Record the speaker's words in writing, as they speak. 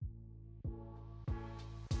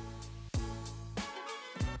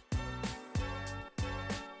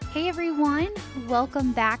Hey everyone,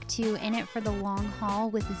 welcome back to In It for the Long Haul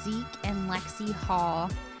with Zeke and Lexi Hall.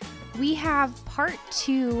 We have part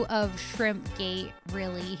 2 of Shrimp Gate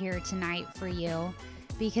really here tonight for you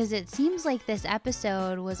because it seems like this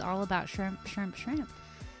episode was all about shrimp.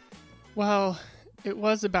 Well, it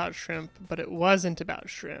was about shrimp, but it wasn't about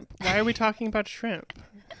shrimp. Why are we talking about shrimp?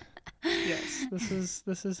 Yes,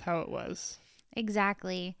 this is how it was.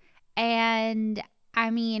 Exactly. And I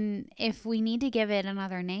mean, if we need to give it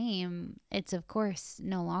another name, it's of course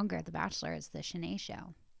no longer The Bachelor, it's The Shanae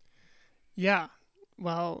Show. Yeah,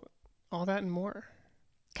 well, all that and more.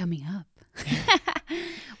 Coming up.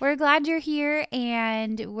 We're glad you're here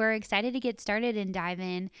and we're excited to get started and dive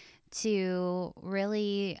in to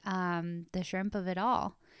really the shrimp of it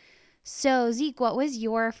all. So Zeke, what was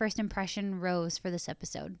your first impression rose for this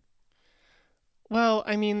episode? Well,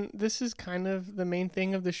 I mean, this is kind of the main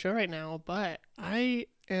thing of the show right now, but I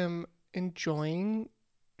am enjoying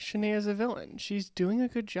Shanae as a villain. She's doing a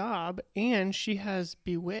good job, and she has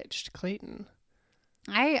bewitched Clayton.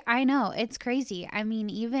 I know, it's crazy. I mean,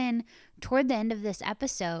 even toward the end of this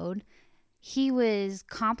episode, he was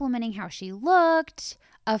complimenting how she looked,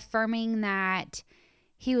 affirming that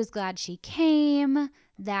he was glad she came,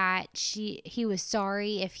 that he was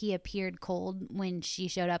sorry if he appeared cold when she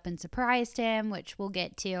showed up and surprised him, which we'll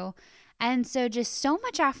get to. And so just so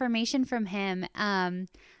much affirmation from him.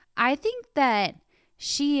 I think that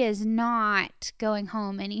she is not going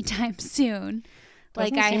home anytime soon,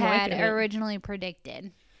 like I had originally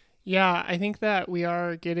predicted. Yeah, I think that we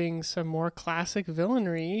are getting some more classic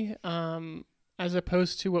villainry, as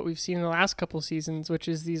opposed to what we've seen in the last couple seasons, which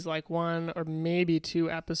is these like 1 or maybe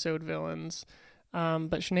 2 episode villains.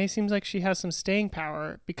 But Shanae seems like she has some staying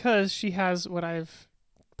power because she has what I've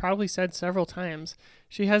probably said several times.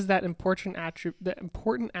 She has that important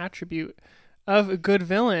attribute of a good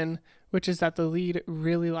villain, which is that the lead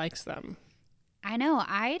really likes them. I know.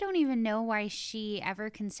 I don't even know why she ever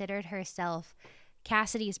considered herself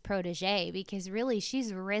Cassidy's protege, because really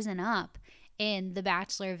she's risen up in the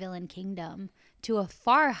Bachelor villain kingdom to a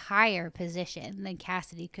far higher position than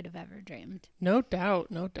Cassidy could have ever dreamed. No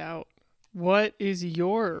doubt, no doubt. What is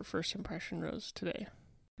your first impression, Rose, today?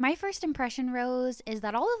 My first impression, Rose, is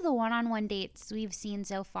that all of the one-on-one dates we've seen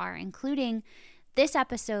so far, including this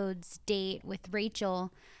episode's date with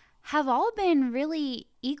Rachel, have all been really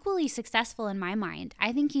equally successful in my mind.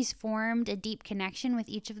 I think he's formed a deep connection with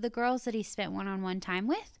each of the girls that he spent one-on-one time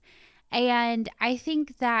with. And I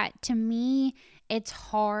think that, to me, it's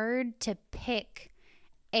hard to pick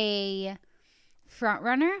a front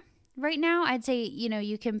runner right now. I'd say,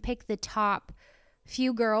 you can pick the top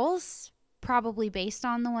few girls, probably based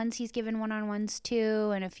on the ones he's given one-on-ones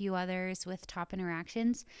to and a few others with top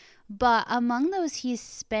interactions. But among those he's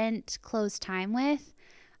spent close time with,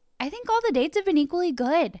 I think all the dates have been equally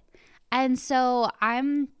good. And so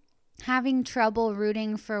I'm having trouble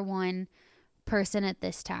rooting for one person at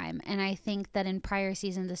this time. And I think that in prior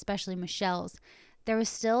seasons, especially Michelle's, there was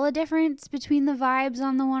still a difference between the vibes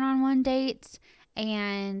on the one-on-one dates.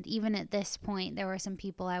 And even at this point, there were some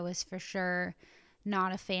people I was for sure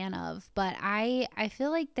not a fan of. But I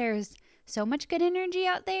feel like there's so much good energy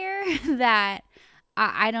out there that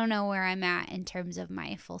I don't know where I'm at in terms of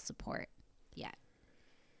my full support yet.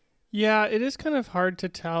 Yeah, it is kind of hard to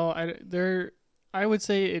tell. I would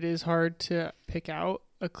say it is hard to pick out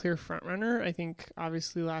a clear frontrunner. I think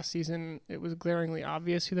obviously last season it was glaringly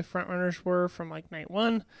obvious who the frontrunners were from like night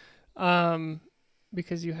 1.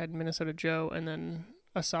 Because you had Minnesota Joe and then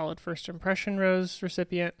a solid first impression Rose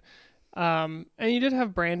recipient. And you did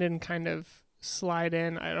have Brandon kind of slide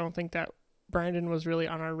in. I don't think that Brandon was really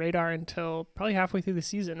on our radar until probably halfway through the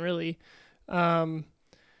season, really. And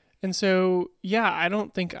so, yeah, I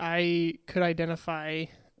don't think I could identify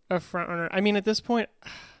a frontrunner. I mean, at this point,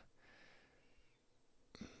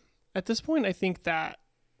 I think that,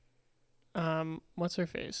 what's her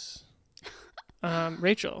face?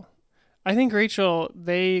 Rachel. I think Rachel,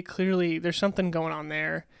 there's something going on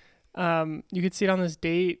there. You could see it on this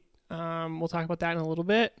date. We'll talk about that in a little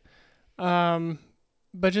bit.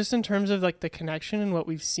 But just in terms of like the connection and what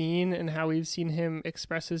we've seen and how we've seen him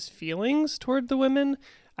express his feelings toward the women,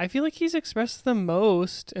 I feel like he's expressed the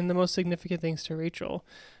most and the most significant things to Rachel.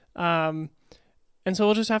 And so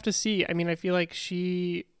we'll just have to see. I mean, I feel like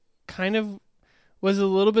she kind of was a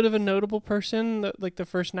little bit of a notable person, like the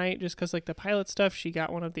first night, just because like the pilot stuff, she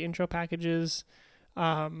got one of the intro packages.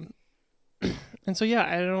 And so, yeah,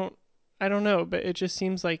 I don't know, but it just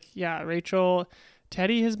seems like, yeah, Rachel,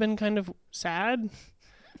 Teddy has been kind of sad.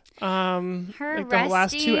 Her like the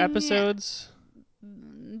last 2 episodes.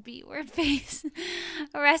 B word face,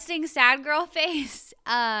 resting sad girl face,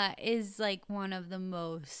 is like one of the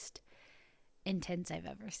most intense I've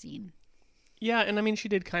ever seen. Yeah, and I mean, she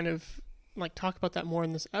did kind of like talk about that more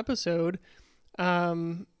in this episode,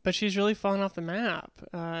 but she's really fallen off the map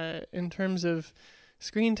in terms of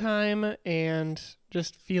screen time and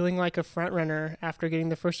just feeling like a front runner after getting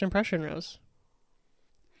the first impression rose.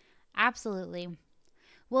 Absolutely.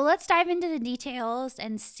 Well, let's dive into the details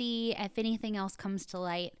and see if anything else comes to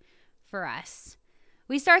light for us.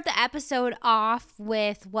 We start the episode off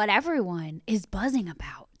with what everyone is buzzing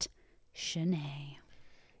about, Shanae.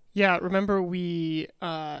 Yeah, remember we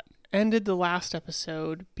ended the last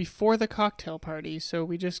episode before the cocktail party, so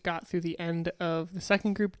we just got through the end of the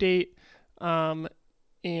second group date,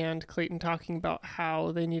 and Clayton talking about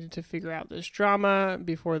how they needed to figure out this drama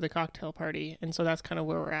before the cocktail party, and so that's kind of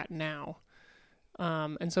where we're at now.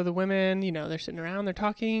 And so the women, you know, they're sitting around, they're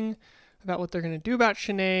talking about what they're going to do about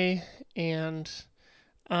Shanae, and,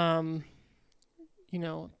 you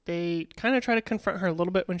know, they kind of try to confront her a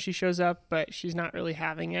little bit when she shows up, but she's not really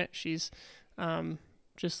having it. She's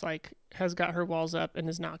just like has got her walls up and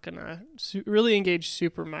is not going to really engage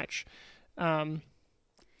super much.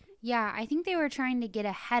 Yeah, I think they were trying to get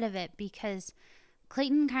ahead of it because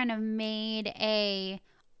Clayton kind of made a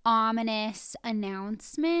ominous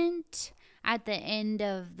announcement at the end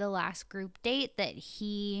of the last group date that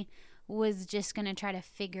he was just going to try to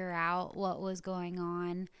figure out what was going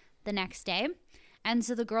on the next day. And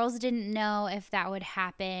so the girls didn't know if that would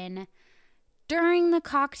happen during the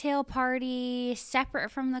cocktail party, separate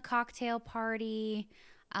from the cocktail party.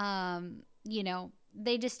 You know,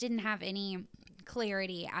 they just didn't have any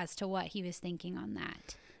clarity as to what he was thinking on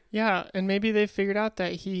that. Yeah, and maybe they figured out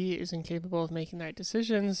that he is incapable of making the right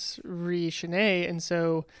decisions re Shanae, and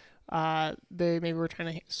so they maybe were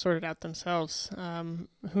trying to sort it out themselves.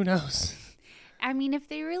 Who knows? I mean, if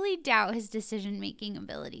they really doubt his decision-making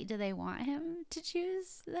ability, do they want him to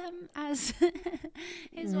choose them as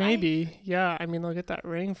his Maybe, wife? yeah. I mean, they'll get that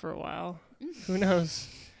ring for a while. Who knows?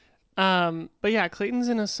 But yeah, Clayton's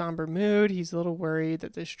in a somber mood. He's a little worried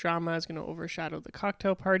that this drama is going to overshadow the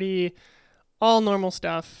cocktail party. All normal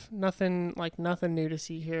stuff. Nothing new to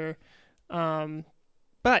see here.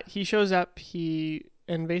 But he shows up.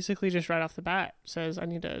 And basically just right off the bat says, I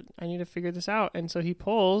need to figure this out. And so he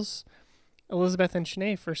pulls Elizabeth and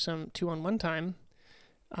Shanae for some 2-on-1 time,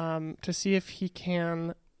 to see if he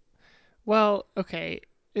can. Well, okay.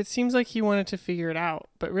 It seems like he wanted to figure it out,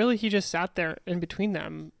 but really he just sat there in between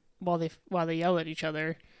them while they yell at each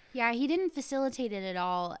other. Yeah, he didn't facilitate it at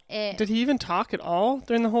all. Did he even talk at all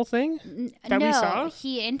during the whole thing we saw?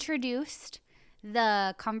 He introduced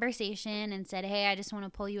the conversation and said, hey, I just want to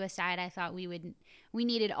pull you aside. I thought we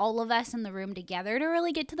needed all of us in the room together to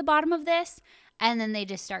really get to the bottom of this. And then they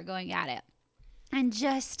just start going at it. And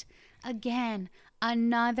just, again,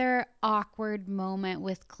 another awkward moment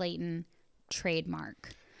with Clayton. Trademark.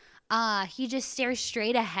 He just stares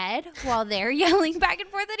straight ahead while they're yelling back and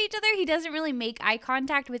forth at each other. He doesn't really make eye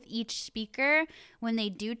contact with each speaker when they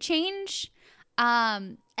do change.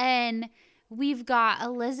 And we've got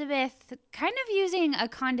Elizabeth kind of using a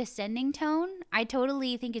condescending tone. I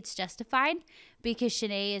totally think it's justified because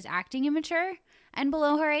Shanae is acting immature and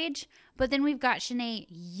below her age. But then we've got Shanae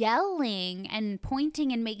yelling and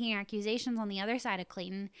pointing and making accusations on the other side of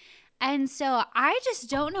Clayton. And so I just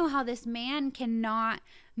don't know how this man cannot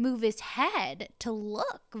move his head to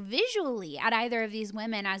look visually at either of these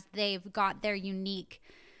women as they've got their unique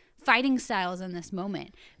fighting styles in this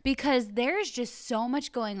moment, because there's just so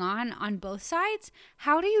much going on both sides.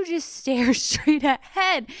 How do you just stare straight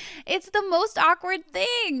ahead? It's the most awkward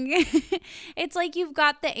thing. It's like you've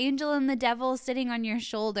got the angel and the devil sitting on your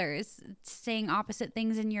shoulders saying opposite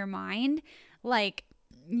things in your mind. Like,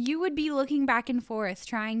 you would be looking back and forth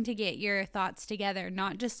trying to get your thoughts together,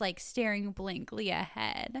 not just like staring blankly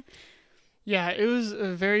ahead. Yeah, it was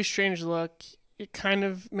a very strange look. It kind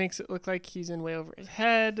of makes it look like he's in way over his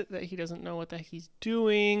head, that he doesn't know what the heck he's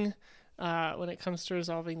doing when it comes to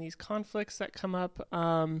resolving these conflicts that come up.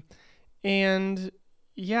 And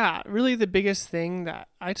yeah, really the biggest thing that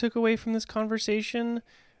I took away from this conversation,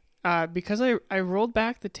 because I rolled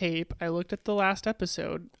back the tape, I looked at the last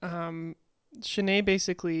episode. Shanae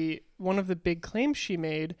basically, one of the big claims she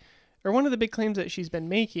made, or one of the big claims that she's been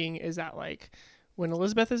making, is that like, when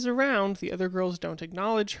Elizabeth is around, the other girls don't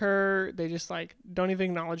acknowledge her. They just like don't even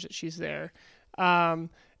acknowledge that she's there. And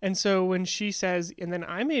so when she says, and then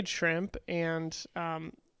I made shrimp, and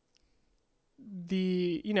when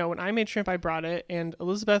I made shrimp, I brought it, and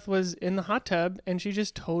Elizabeth was in the hot tub and she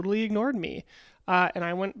just totally ignored me. And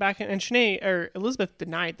I went back and Shanae or Elizabeth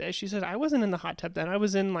denied this. She said, I wasn't in the hot tub then. I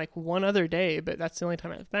was in like one other day, but that's the only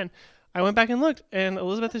time I've been. I went back and looked, and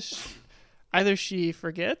Elizabeth is either she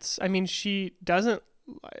forgets. I mean, she doesn't,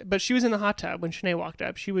 but she was in the hot tub when Shanae walked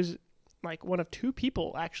up. She was like one of two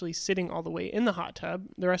people actually sitting all the way in the hot tub.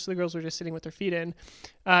 The rest of the girls were just sitting with their feet in.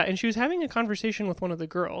 And she was having a conversation with one of the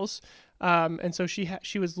girls. And so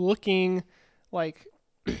she was looking like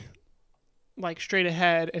straight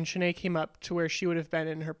ahead, and Shanae came up to where she would have been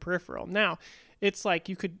in her peripheral. Now, it's like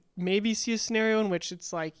you could maybe see a scenario in which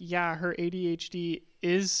it's like, yeah, her ADHD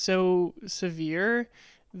is so severe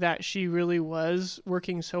that she really was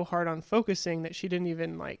working so hard on focusing that she didn't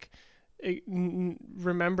even like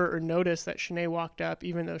remember or notice that Shanae walked up,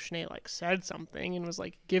 even though Shanae like said something and was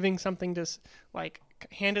like giving something to like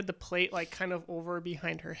handed the plate like kind of over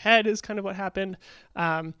behind her head is kind of what happened.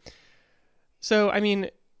 So I mean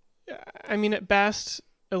at best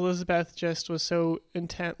Elizabeth just was so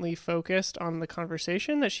intently focused on the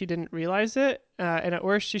conversation that she didn't realize it, and at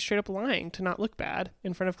worst she's straight up lying to not look bad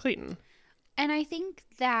in front of Clayton. And I think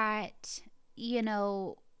that, you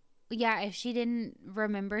know, yeah, if she didn't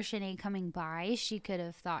remember Shanae coming by, she could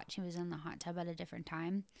have thought she was in the hot tub at a different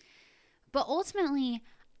time. But ultimately,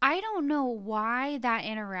 I don't know why that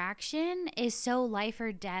interaction is so life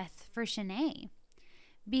or death for Shanae.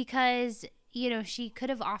 Because, you know, she could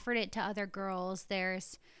have offered it to other girls.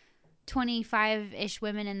 There's 25-ish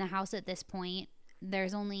women in the house at this point.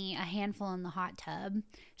 There's only a handful in the hot tub.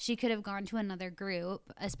 She could have gone to another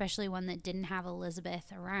group, especially one that didn't have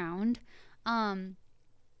Elizabeth around.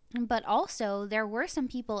 But also, there were some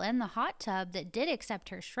people in the hot tub that did accept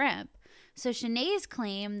her shrimp. So Shanae's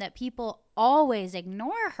claim that people always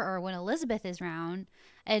ignore her when Elizabeth is around,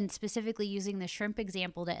 and specifically using the shrimp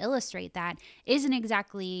example to illustrate that, isn't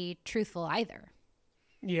exactly truthful either.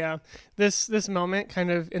 Yeah, this moment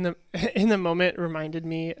kind of in the moment reminded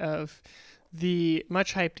me of the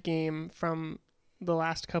much hyped game from the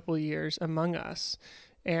last couple of years, Among Us.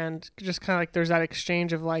 And just kind of like there's that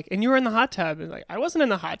exchange of like, and you were in the hot tub, and like I wasn't in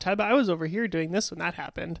the hot tub, I was over here doing this when that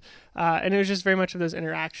happened. And it was just very much of those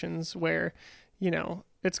interactions where, you know,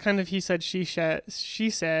 it's kind of he said, she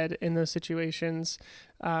said in those situations,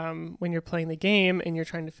 when you're playing the game and you're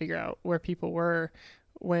trying to figure out where people were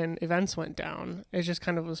when events went down. It just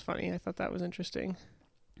kind of was funny. I thought that was interesting.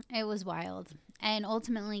 It was wild. And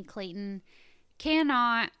ultimately Clayton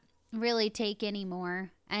cannot really take any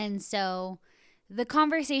more. And so the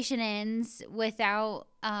conversation ends without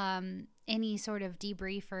any sort of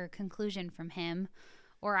debrief or conclusion from him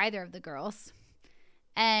or either of the girls.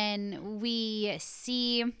 And we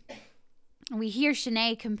hear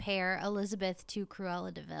Shanae compare Elizabeth to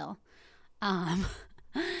Cruella de Vil.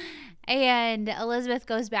 And Elizabeth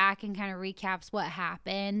goes back and kind of recaps what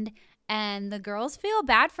happened. And the girls feel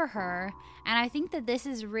bad for her. And I think that this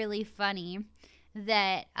is really funny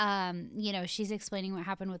that, you know, she's explaining what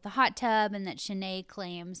happened with the hot tub, and that Shanae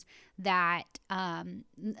claims that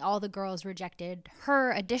all the girls rejected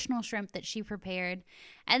her additional shrimp that she prepared.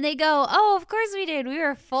 And they go, oh, of course we did. We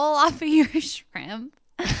were full off of your shrimp.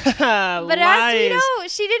 But as we know,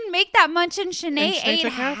 she didn't make that much, and Shanae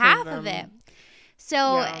ate half of it.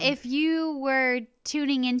 So if you were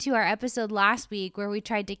tuning into our episode last week where we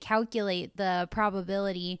tried to calculate the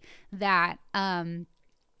probability that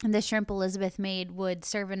the shrimp Elizabeth made would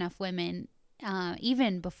serve enough women,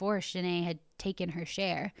 even before Shanae had taken her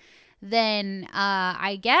share, then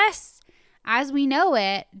I guess, as we know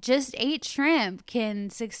it, just 8 shrimp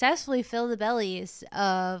can successfully fill the bellies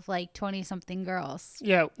of like 20-something girls.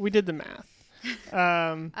 Yeah, we did the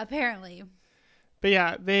math. Apparently. But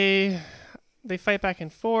yeah, they fight back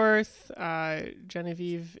and forth.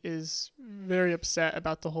 Genevieve is very upset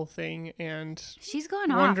about the whole thing, and she's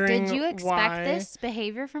going off. Did you expect this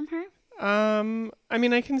behavior from her? I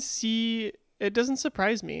mean, I can see it. Doesn't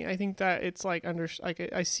surprise me. I think that it's like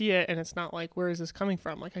I see it, and it's not like, where is this coming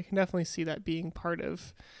from? Like, I can definitely see that being part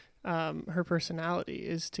of her personality,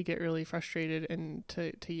 is to get really frustrated and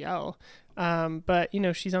to yell. But you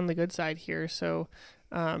know, she's on the good side here, so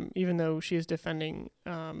even though she is defending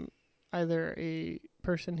either a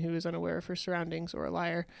person who is unaware of her surroundings or a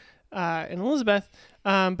liar, in Elizabeth.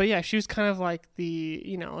 But yeah, she was kind of like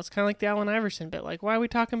it's kind of like the Allen Iverson bit. Like, why are we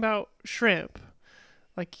talking about shrimp?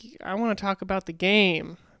 Like, I want to talk about the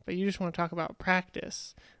game, but you just want to talk about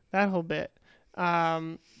practice. That whole bit.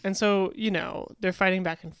 And so, you know, they're fighting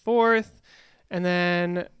back and forth. And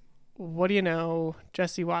then, what do you know?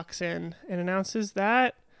 Jesse walks in and announces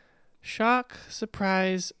that shock,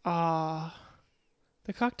 surprise, awe.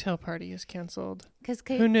 The cocktail party is canceled. Because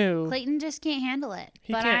Who knew? Clayton just can't handle it.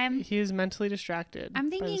 He is mentally distracted. I'm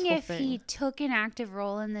thinking if he took an active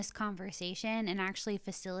role in this conversation and actually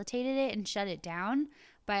facilitated it and shut it down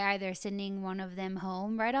by either sending one of them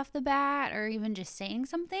home right off the bat or even just saying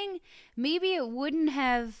something, maybe it wouldn't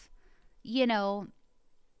have,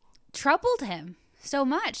 troubled him so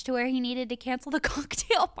much to where he needed to cancel the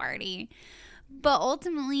cocktail party. But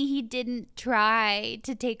ultimately, he didn't try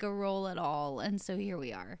to take a role at all. And so here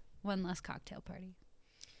we are. One less cocktail party.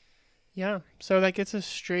 Yeah. So that gets us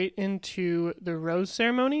straight into the rose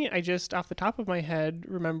ceremony. I just, off the top of my head,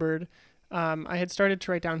 remembered I had started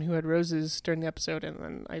to write down who had roses during the episode, and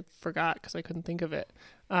then I forgot because I couldn't think of it.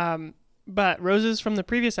 But roses from the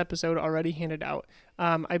previous episode already handed out.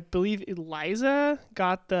 I believe Eliza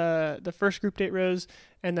got the first group date rose,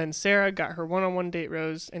 and then Sarah got her one-on-one date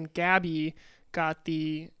rose, and Gabby got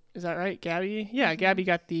is that right, Gabby? Yeah, Gabby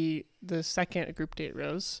got the second group date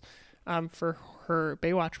rose for her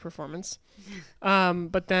Baywatch performance.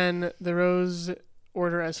 But then the rose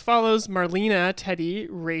order as follows: Marlena, Teddy,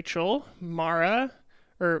 Rachel, Mara.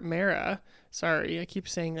 Sorry, I keep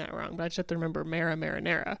saying that wrong, but I just have to remember Mara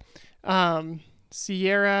Marinara.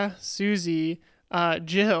 Sierra, Susie,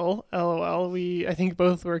 Jill, LOL. I think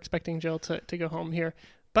both were expecting Jill to go home here,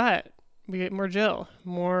 but we get more Jill,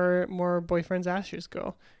 more boyfriend's ashes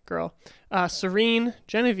girl. Serene,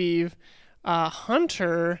 Genevieve,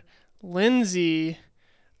 Hunter, Lindsay,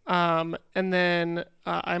 and then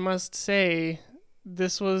I must say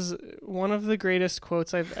this was one of the greatest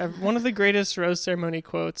quotes one of the greatest rose ceremony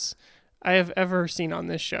quotes I have ever seen on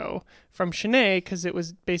this show from Shanae, because it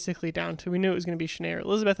was basically down to, we knew it was going to be Shanae or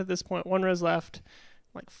Elizabeth at this point. One rose left,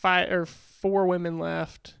 like 5 or 4 women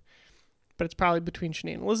left, but it's probably between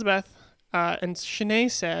Shanae and Elizabeth. And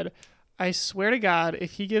Shanae said, "I swear to God,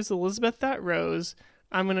 if he gives Elizabeth that rose,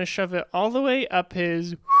 I'm going to shove it all the way up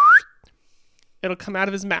his, it'll come out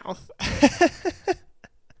of his mouth."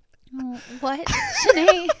 What?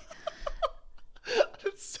 Shanae?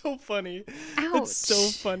 It's so funny. Ouch. It's so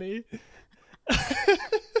funny.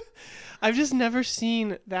 I've just never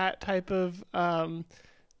seen that type of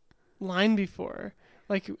line before.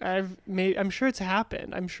 Like, I'm sure it's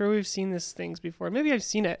happened. I'm sure we've seen these things before. Maybe I've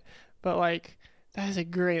seen it, but like, that is a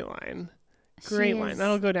great line. Great line.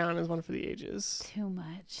 That'll go down as one for the ages. Too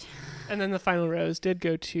much. And then the final rose did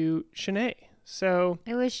go to Shanae. So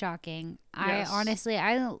it was shocking. Yes.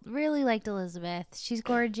 I really liked Elizabeth. She's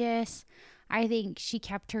gorgeous. I think she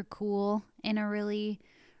kept her cool in a really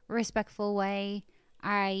respectful way.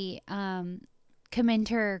 I commend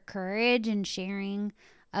her courage in sharing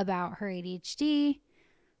about her ADHD.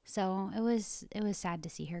 So it was sad to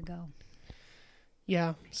see her go.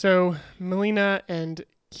 Yeah. So Melina and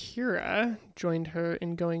Kira joined her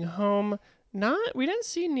in going home. We didn't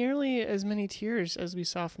see nearly as many tears as we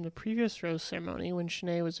saw from the previous rose ceremony when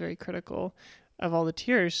Shanae was very critical of all the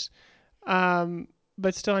tears.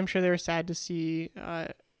 But still, I'm sure they were sad to see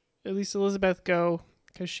at least Elizabeth go,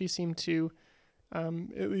 because she seemed to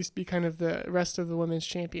at least be kind of the rest of the women's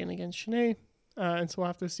champion against Shanae. And so we'll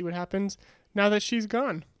have to see what happens now that she's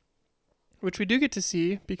gone, which we do get to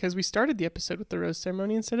see because we started the episode with the rose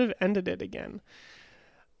ceremony instead of ended it again.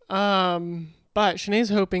 But Shanae's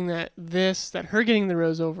hoping that her getting the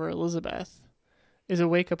rose over Elizabeth is a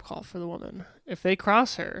wake-up call for the woman. If they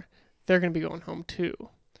cross her, they're going to be going home too.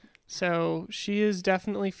 So she is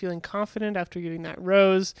definitely feeling confident after getting that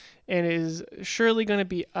rose and is surely going to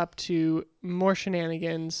be up to more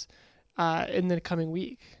shenanigans in the coming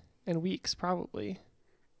week and weeks probably.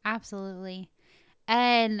 Absolutely.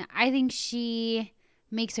 And I think she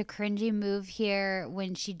makes a cringy move here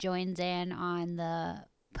when she joins in on the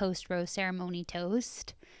post-rose ceremony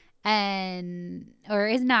toast. Or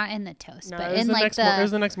is not in the toast, but in like it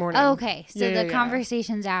was the next morning. Oh, okay. So the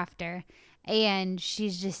conversations after. And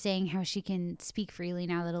she's just saying how she can speak freely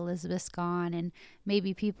now that Elizabeth's gone, and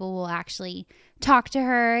maybe people will actually talk to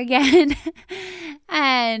her again.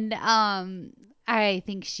 And I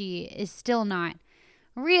think she is still not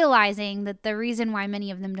realizing that the reason why many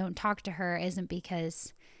of them don't talk to her isn't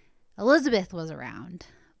because Elizabeth was around,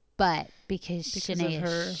 but because Shanae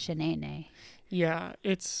is Shanae. Yeah,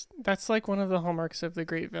 that's like one of the hallmarks of the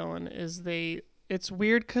great villain is it's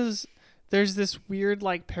weird because there's this weird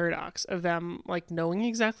like paradox of them like knowing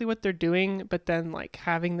exactly what they're doing, but then like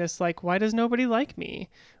having this like, why does nobody like me?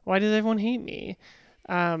 Why does everyone hate me?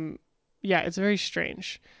 Yeah, it's very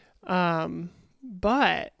strange.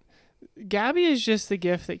 But Gabby is just the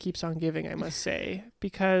gift that keeps on giving, I must say,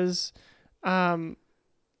 because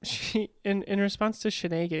she in response to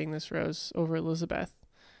Shanae getting this rose over Elizabeth,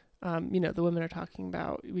 the women are talking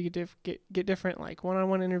about we get different like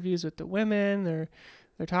one-on-one interviews with the women, or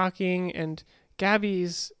they're talking, and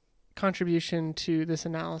Gabby's contribution to this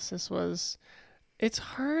analysis was, it's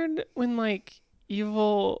hard when like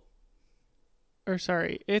it's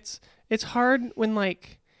hard when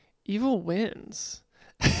like evil wins.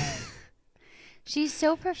 She's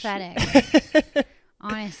so prophetic.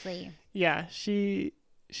 Honestly. Yeah, she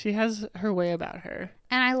has her way about her.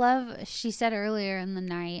 And I love, she said earlier in the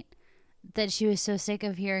night that she was so sick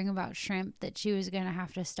of hearing about shrimp that she was going to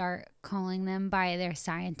have to start calling them by their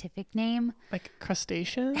scientific name. Like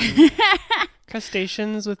crustaceans?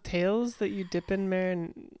 Crustaceans with tails that you dip in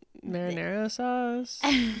marinara sauce?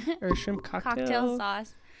 Or shrimp cocktail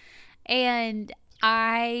sauce. And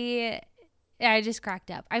I just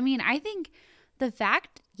cracked up. I mean, I think the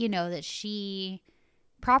fact, that she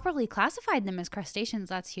properly classified them as crustaceans,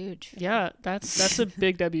 that's huge. Yeah, that's a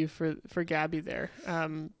big W for Gabby there.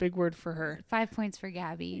 Big word for her. 5 points for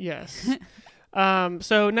Gabby. Yes.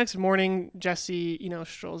 So next morning, Jesse,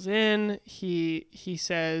 strolls in. He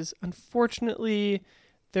says, unfortunately,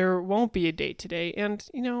 there won't be a date today. And,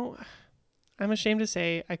 I'm ashamed to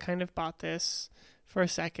say I kind of bought this for a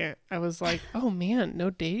second. I was like, oh man,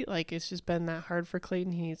 no date? Like, it's just been that hard for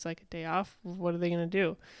Clayton. He needs like a day off. What are they going to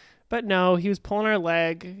do? But no, he was pulling our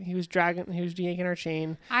leg. He was yanking our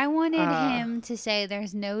chain. I wanted him to say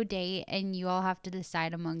there's no date and you all have to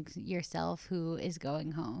decide among yourself who is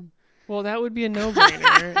going home. Well, that would be a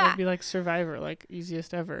no-brainer. It would be like Survivor, like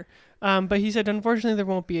easiest ever. But he said, unfortunately, there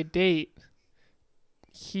won't be a date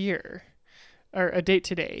here, or a date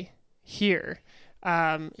today here.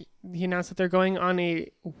 He announced that they're going on a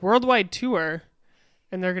worldwide tour,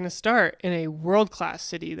 and they're going to start in a world-class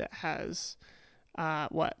city that has,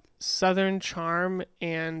 Southern charm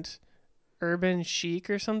and urban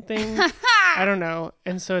chic or something. I don't know.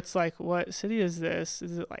 And so it's like, what city is this?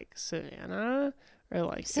 Is it like Savannah? Or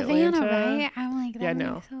like Savannah, Atlanta? Right? I'm like, that. Yeah,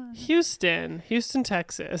 no. Houston,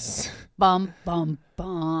 Texas. Bum, bum,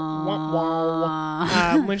 bum. Wah,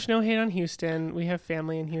 wah. Which, no hate on Houston. We have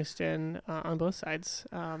family in Houston on both sides.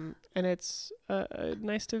 And it's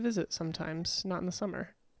nice to visit sometimes, not in the summer.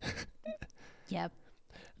 Yep.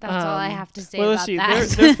 That's all I have to say well, about let's see. that.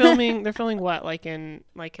 They're filming what, like in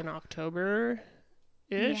October-ish?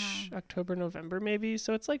 Yeah. October, November maybe.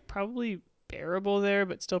 So it's like probably bearable there,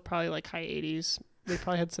 but still probably like high 80s. They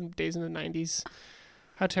probably had some days in the 90s.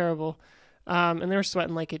 How terrible. And they were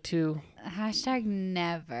sweating like it too.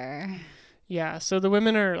 #never. Yeah, so the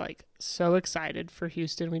women are like so excited for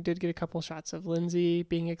Houston. We did get a couple shots of Lindsay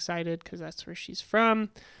being excited because that's where she's from.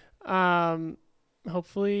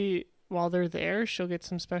 Hopefully while they're there, she'll get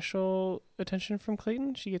some special attention from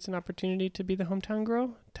Clayton. She gets an opportunity to be the hometown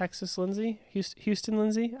girl. Texas Lindsay, Houston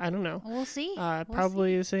Lindsay. I don't know. We'll see.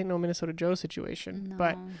 Probably this ain't no Minnesota Joe situation. No.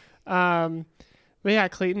 But yeah,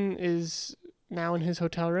 Clayton is now in his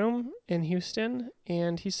hotel room in Houston,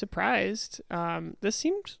 and he's surprised. This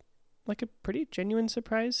seemed like a pretty genuine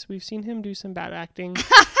surprise. We've seen him do some bad acting.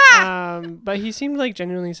 But he seemed like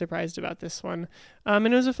genuinely surprised about this one. And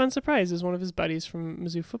it was a fun surprise. It was one of his buddies from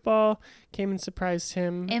Mizzou football came and surprised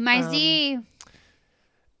him. MIZ.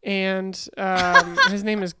 And his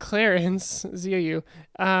name is Clarence, ZOU.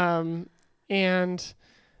 And,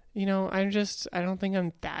 I don't think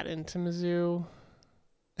I'm that into Mizzou.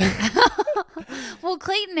 Well,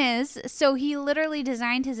 Clayton is, so he literally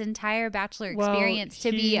designed his entire bachelor experience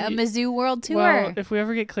to be a Mizzou World Tour. Well, if we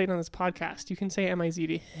ever get Clayton on this podcast, you can say MIZ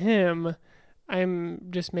to him. I'm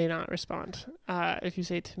just may not respond. If you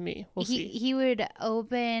say it to me, we'll see. He would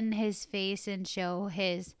open his face and show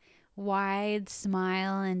his wide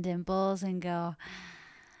smile and dimples and go,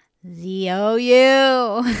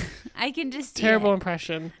 ZOU. I can just see terrible it.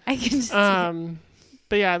 impression. I can just see it.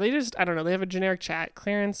 But yeah, I don't know. They have a generic chat.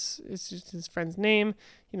 Clarence is just his friend's name.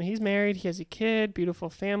 He's married. He has a kid, beautiful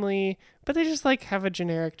family. But they just like have a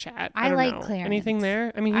generic chat. I don't like know. Clarence. Anything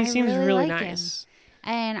there? I mean, he seems really like nice. Him.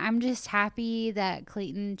 And I'm just happy that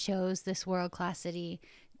Clayton chose this world-class city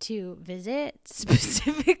to visit,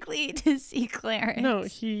 specifically to see Clarence. No,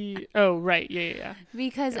 oh, right. Yeah.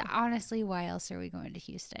 Because honestly, why else are we going to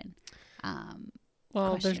Houston?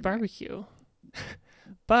 Well, there's barbecue.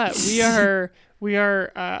 But we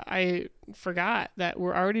are, I forgot that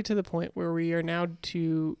we're already to the point where we are now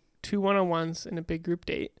to 2 one-on-ones in a big group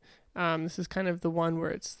date. This is kind of the one where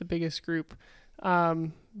it's the biggest group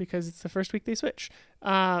because it's the first week they switch.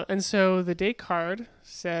 And so the date card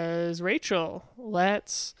says, Rachel,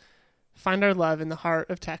 let's find our love in the heart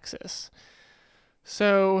of Texas.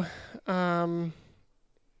 So, I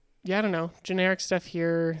don't know. Generic stuff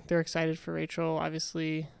here. They're excited for Rachel.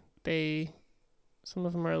 Obviously, some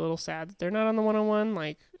of them are a little sad that they're not on the one-on-one.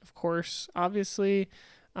 Like, of course, obviously.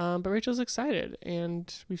 But Rachel's excited,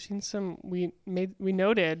 and we've seen we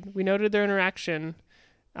noted their interaction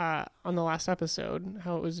on the last episode,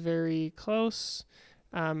 how it was very close,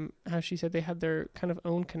 how she said they had their kind of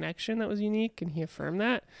own connection that was unique, and he affirmed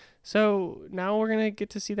that. So now we're going to get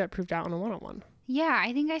to see that proved out on a one-on-one. Yeah,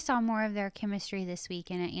 I think I saw more of their chemistry this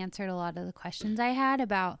week, and it answered a lot of the questions I had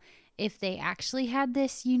about if they actually had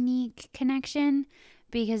this unique connection,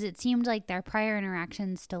 because it seemed like their prior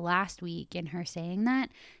interactions to last week and her saying that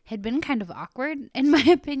had been kind of awkward, in my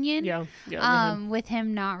opinion. Yeah. With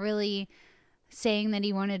him not really saying that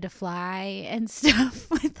he wanted to fly and stuff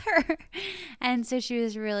with her. And so she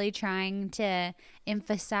was really trying to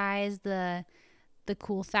emphasize the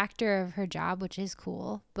cool factor of her job, which is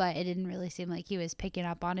cool, but it didn't really seem like he was picking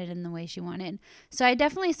up on it in the way she wanted. So I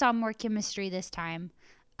definitely saw more chemistry this time.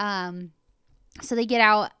 So they get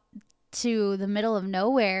out to the middle of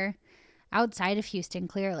nowhere outside of Houston,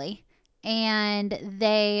 clearly, and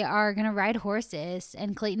they are going to ride horses.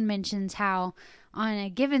 And Clayton mentions how on a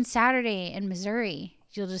given Saturday in Missouri,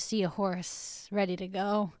 you'll just see a horse ready to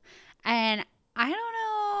go. And I don't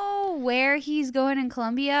know where he's going in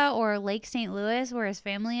Columbia or Lake St. Louis, where his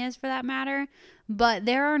family is for that matter, but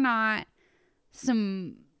there are not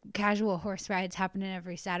some casual horse rides happening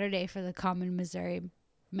every Saturday for the common Missouri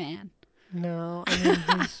man. No, I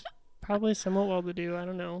mean, he's probably somewhat well-to-do. I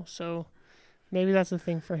don't know. So maybe that's a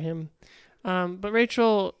thing for him. But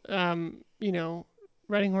Rachel,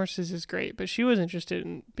 riding horses is great, but she was interested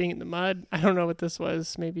in being in the mud. I don't know what this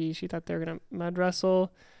was. Maybe she thought they were going to mud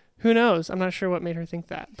wrestle. Who knows? I'm not sure what made her think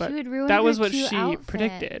that. But that was what she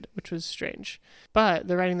predicted, which was strange. But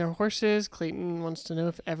they're riding their horses. Clayton wants to know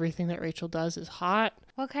if everything that Rachel does is hot.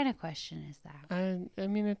 What kind of question is that? I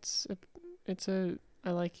mean, it's a I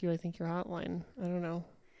like you, I think you're hot line. I don't know.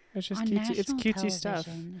 It's just on cutesy. It's cutesy television. stuff.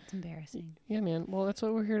 It's embarrassing. Yeah, man. Well, that's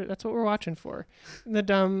what we're here. That's what we're watching for. The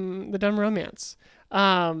dumb romance.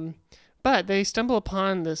 But they stumble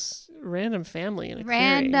upon this random family in a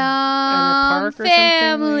clearing, in a park or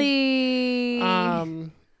family.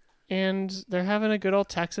 something. And they're having a good old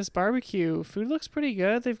Texas barbecue. Food looks pretty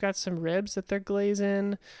good. They've got some ribs that they're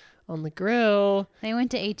glazing on the grill. They went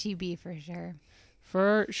to HEB for sure.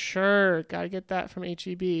 For sure. Got to get that from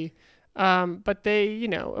HEB. But they,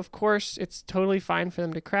 of course, it's totally fine for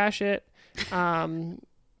them to crash it.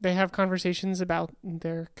 They have conversations about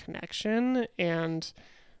their connection and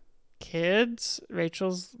kids.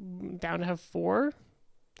 Rachel's down to have 4.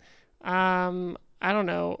 I don't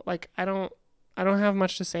know. I don't have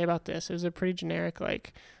much to say about this. It was a pretty generic,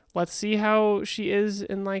 let's see how she is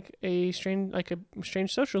in a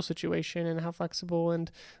strange social situation and how flexible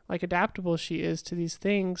and adaptable she is to these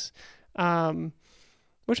things.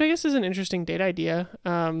 Which I guess is an interesting date idea.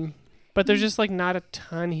 But there's just not a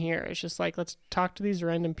ton here. It's just let's talk to these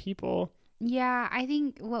random people. Yeah, I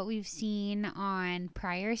think what we've seen on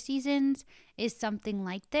prior seasons is something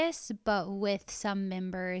like this, but with some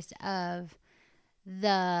members of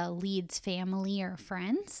the lead's family or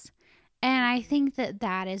friends. And I think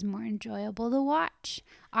that is more enjoyable to watch.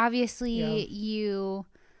 Obviously, you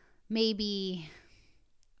maybe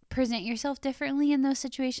present yourself differently in those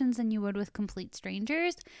situations than you would with complete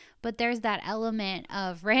strangers, but there's that element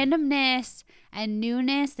of randomness and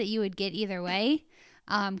newness that you would get either way,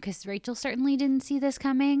 because Rachel certainly didn't see this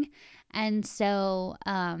coming. And so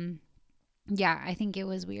I think it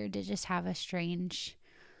was weird to just have a strange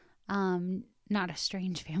not a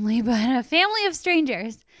strange family, but a family of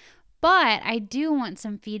strangers. But I do want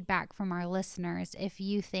some feedback from our listeners if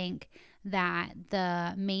you think that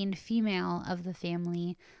the main female of the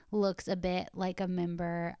family looks a bit like a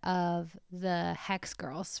member of the Hex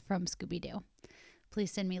Girls from Scooby-Doo.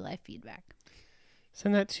 Please send me live feedback.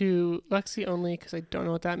 Send that to Lexi only because I don't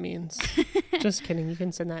know what that means. Just kidding. You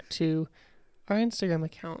can send that to our Instagram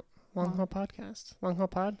account, Long Haul Podcast. Long Haul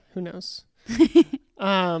Pod? Who knows?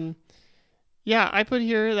 Yeah, I put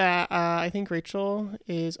here that I think Rachel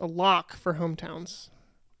is a lock for hometowns.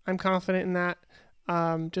 I'm confident in that.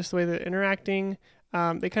 Just the way they're interacting.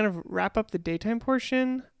 They kind of wrap up the daytime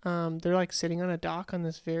portion. They're sitting on a dock on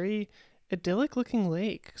this very idyllic looking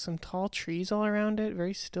lake. Some tall trees all around it.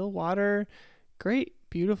 Very still water. Great,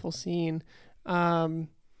 beautiful scene. But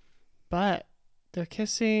they're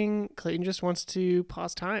kissing. Clayton just wants to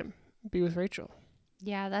pause time, be with Rachel.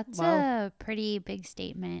 Yeah, that's a pretty big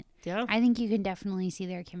statement. Yeah. I think you can definitely see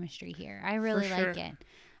their chemistry here. I really like it.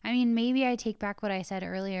 I mean, maybe I take back what I said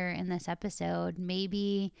earlier in this episode.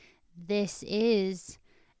 Maybe this is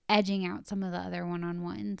edging out some of the other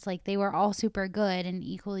one-on-ones. They were all super good and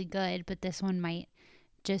equally good, but this one might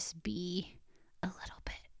just be a little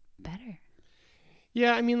bit better.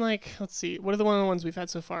 Yeah, I mean, let's see. What are the one-on-ones we've had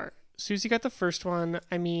so far? Susie got the first one.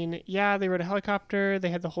 I mean, yeah, they rode a helicopter. They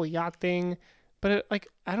had the whole yacht thing. But,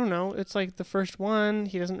 I don't know. It's like the first one.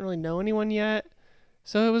 He doesn't really know anyone yet.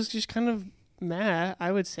 So it was just kind of meh,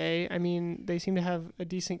 I would say. I mean, they seem to have a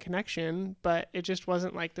decent connection. But it just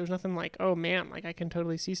wasn't like, there was nothing like, oh, man, like I can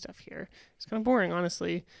totally see stuff here. It's kind of boring,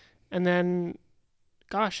 honestly. And then,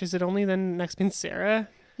 gosh, is it only then next been Sarah?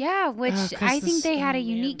 Yeah, which I think they had a man.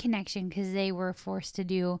 unique connection because they were forced to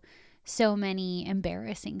do so many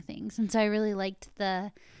embarrassing things. And so I really liked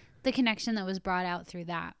the connection that was brought out through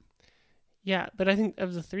that. Yeah, but I think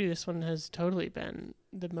of the three, this one has totally been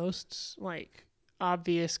the most, like,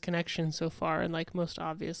 obvious connection so far. And, like, most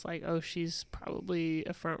obvious, like, oh, she's probably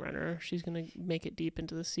a front runner. She's going to make it deep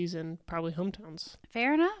into the season, probably hometowns.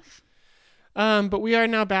 Fair enough. But we are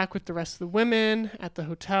now back with the rest of the women at the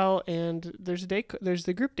hotel, and there's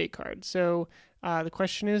the group date card. So the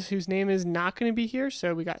question is, whose name is not going to be here?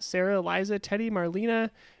 So we got Sarah, Eliza, Teddy, Marlena,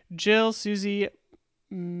 Jill, Susie,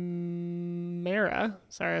 Mara.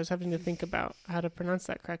 Sorry, I was having to think about how to pronounce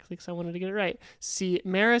that correctly because I wanted to get it right.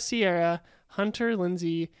 Mara, Sierra, Hunter,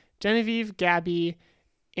 Lindsay, Genevieve, Gabby,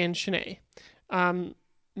 and Shanae.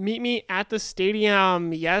 Meet me at the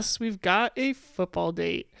stadium. Yes, we've got a football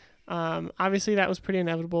date. Obviously that was pretty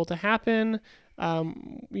inevitable to happen.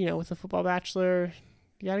 With the football bachelor,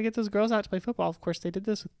 you got to get those girls out to play football. Of course, they did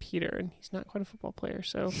this with Peter, and he's not quite a football player.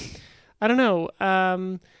 So I don't know.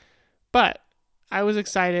 But I was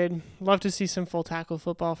excited. Love to see some full tackle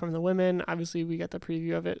football from the women. Obviously, we got the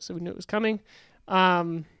preview of it, so we knew it was coming.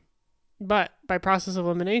 But by process of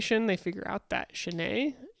elimination, they figure out that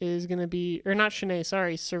Shanae is going to be, or not Shanae,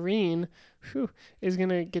 sorry, Serene, is going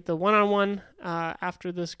to get the one-on-one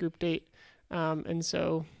after this group date. And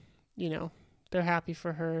so, they're happy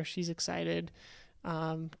for her. She's excited.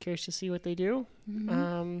 Curious to see what they do.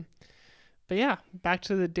 Mm-hmm. But yeah, back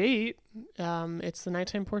to the date. It's the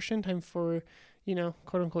nighttime portion, time for,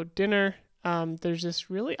 quote unquote dinner. There's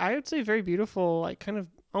this really, I would say, very beautiful, like kind of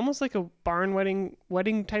almost like a barn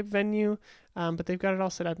wedding type venue. But they've got it all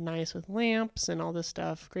set up nice with lamps and all this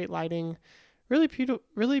stuff. Great lighting.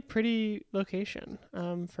 Really pretty location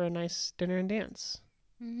for a nice dinner and dance.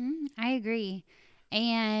 Mm-hmm. I agree.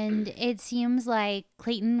 And it seems like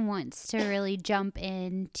Clayton wants to really jump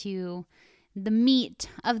into the meat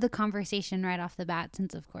of the conversation right off the bat,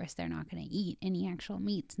 since of course they're not going to eat any actual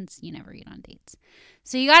meat since you never eat on dates.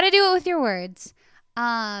 So you got to do it with your words.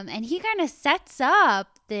 And he kind of sets up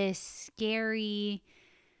this scary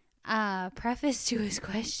preface to his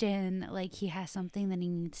question, like he has something that he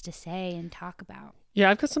needs to say and talk about. Yeah,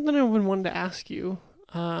 I've got something I wanted to ask you.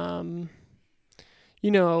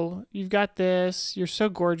 You've got this, you're so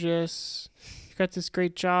gorgeous, you've got this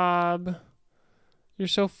great job, you're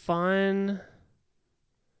so fun.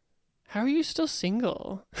 How are you still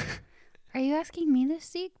single? Are you asking me this,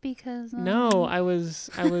 Zeke? Because no, I was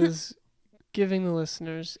giving the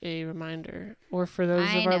listeners a reminder, or for those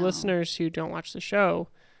of our listeners who don't watch the show,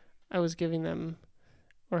 I was giving them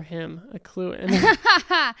or him a clue.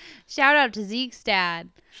 Shout out to Zeke's dad.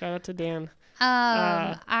 Shout out to Dan.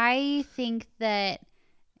 I think that,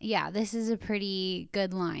 this is a pretty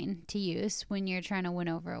good line to use when you're trying to win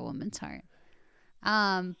over a woman's heart.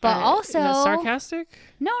 But also, is that sarcastic?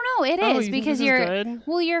 No, it is because good?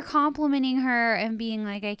 You're complimenting her and being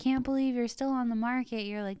like, I can't believe you're still on the market.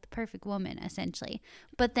 You're like the perfect woman, essentially.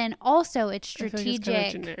 But then also it's strategic. I feel like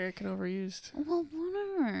it's kind of generic and overused. Well,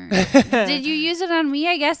 whatever. Did you use it on me?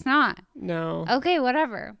 I guess not. No. Okay,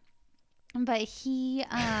 whatever. But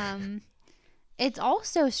it's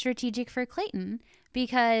also strategic for Clayton,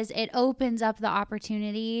 because it opens up the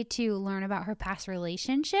opportunity to learn about her past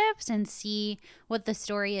relationships and see what the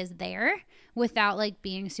story is there without like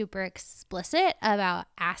being super explicit about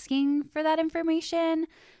asking for that information.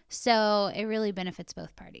 So it really benefits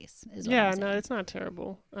both parties. Yeah, no, it's not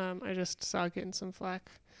terrible. I just saw it getting some flack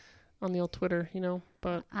on the old Twitter,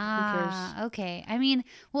 but who cares? Okay. I mean,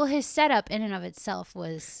 well, his setup in and of itself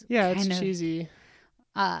was it's cheesy.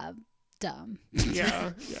 Dumb.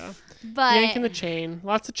 Yeah. But yanking the chain.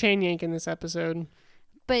 Lots of chain yanking this episode.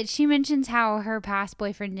 But she mentions how her past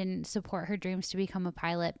boyfriend didn't support her dreams to become a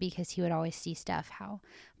pilot because he would always see stuff, how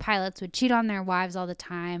pilots would cheat on their wives all the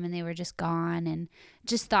time and they were just gone, and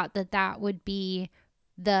just thought that would be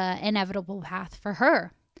the inevitable path for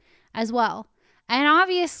her as well. And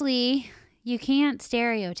obviously, you can't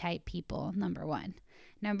stereotype people, number one.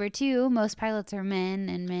 Number two, most pilots are men,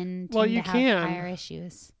 and men tend to have higher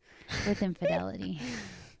issues with infidelity.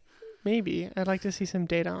 Maybe. I'd like to see some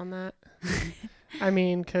data on that. I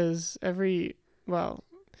mean, because in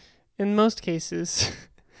most cases,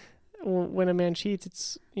 when a man cheats,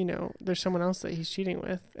 it's, there's someone else that he's cheating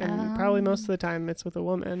with. And probably most of the time it's with a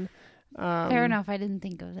woman. Fair enough. I didn't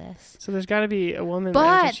think of this. So there's got to be a woman.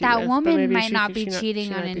 But that with, woman might she not could- be she cheating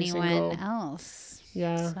she on might be anyone single. else.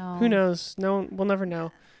 Yeah. So Who knows? No, we'll never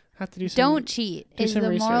know. Have to do some. don't cheat do is some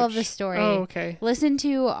the moral of the research. story. Oh, okay. Listen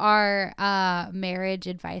to our marriage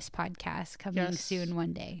advice podcast coming Yes. soon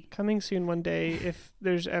one day. Coming soon one day if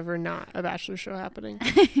there's ever not a Bachelor show happening,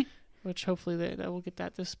 which hopefully that we'll get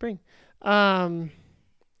that this spring. But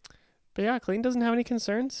yeah, Clayton doesn't have any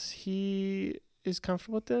concerns. He is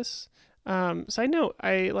comfortable with this. Side note,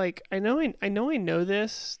 I know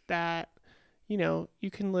this, that, you know,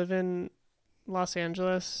 you can live in Los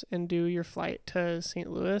Angeles and do your flight to St.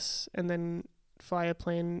 Louis and then fly a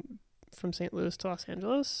plane from St. Louis to Los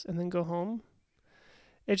Angeles and then go home.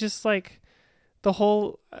 It's just like the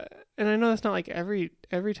whole, and I know that's not like every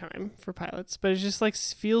time for pilots, but it just like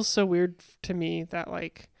feels so weird to me that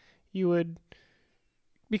like you would,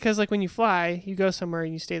 because like when you fly, you go somewhere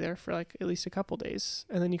and you stay there for like at least a couple days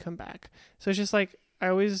and then you come back. So it's just like I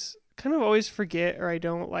always forget, or I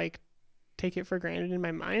don't like take it for granted in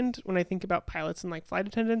my mind when I think about pilots and like flight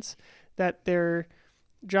attendants, that their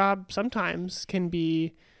job sometimes can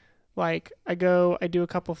be like I do a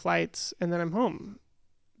couple flights and then I'm home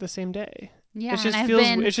the same day. Yeah, It just and feels,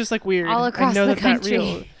 it's just like weird. all across I know the that country.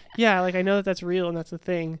 real. Yeah, like I know that that's real and that's a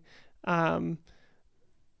thing.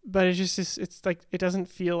 But it's just it's like it doesn't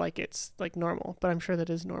feel like it's like normal, but I'm sure that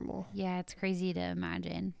is normal. Yeah, it's crazy to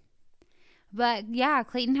imagine. But yeah,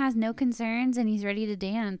 Clayton has no concerns and he's ready to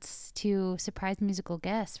dance to surprise musical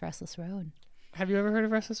guest Restless Road. Have you ever heard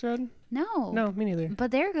of Restless Road? No. No, me neither.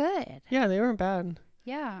 But they're good. Yeah, they weren't bad.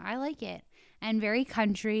 Yeah, I like it. And very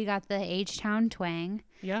country, got the H-Town twang.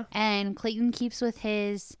 Yeah. And Clayton keeps with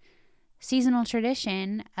his seasonal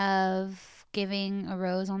tradition of giving a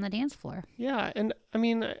rose on the dance floor. Yeah, and I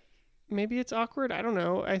mean, maybe it's awkward. I don't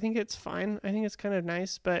know. I think it's fine. I think it's kind of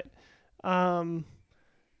nice, but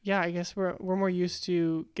yeah, I guess we're more used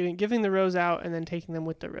to giving the rose out and then taking them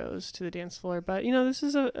with the rose to the dance floor. But you know, this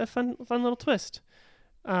is a fun little twist.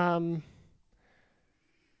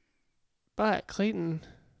 But Clayton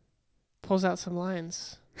pulls out some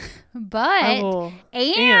lines. But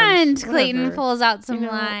and Clayton whatever. pulls out some You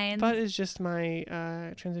know, lines. But is just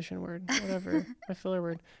my transition word, whatever, my filler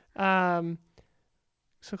word.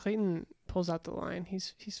 So Clayton pulls out the line.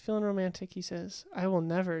 He's feeling romantic. He says, "I will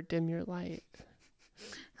never dim your light."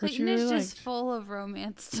 Which Clayton you really is just liked. full of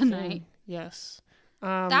romance tonight. Yes.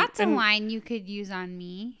 That's a and- line you could use on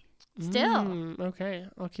me. Still. Okay,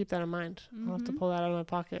 I'll keep that in mind. I'll have to Mhm. pull that out of my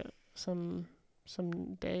pocket some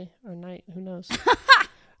day or night. Who knows?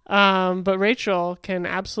 But Rachel can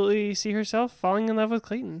absolutely see herself falling in love with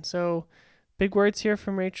Clayton. So big words here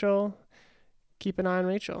from Rachel. Keep an eye on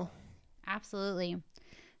Rachel. Absolutely.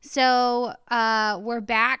 So we're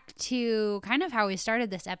back to kind of how we started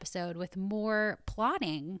this episode with more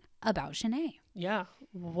plotting about Shanae. Yeah.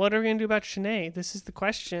 What are we going to do about Shanae? This is the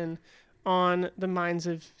question on the minds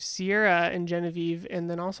of Sierra and Genevieve and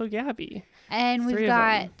then also Gabby. And we've Three of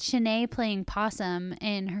them. got Shanae playing possum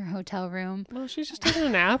in her hotel room. Well, she's just taking a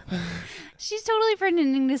nap. She's totally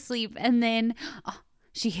pretending to sleep. And then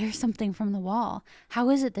she hears something from the wall. How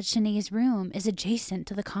is it that Shanae's room is adjacent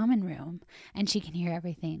to the common room and she can hear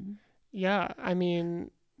everything? Yeah. I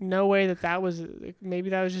mean, no way that was, maybe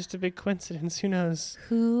that was just a big coincidence. Who knows?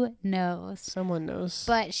 Who knows? Someone knows.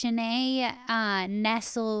 But Shanae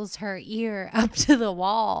nestles her ear up to the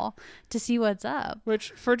wall to see what's up. Which,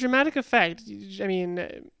 for dramatic effect, I mean,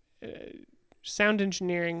 sound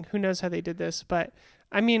engineering, who knows how they did this, but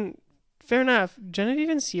I mean, fair enough. Genevieve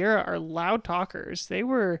and Sierra are loud talkers. They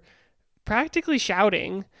were practically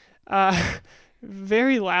shouting,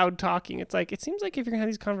 very loud talking. It's like, it seems like if you're gonna have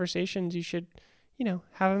these conversations, you should, you know,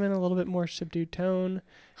 have them in a little bit more subdued tone.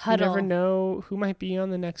 Huddle. You never know who might be on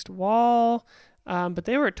the next wall. But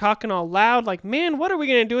they were talking all loud, like, man, what are we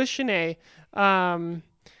gonna do with Shanae?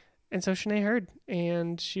 And so Shanae heard,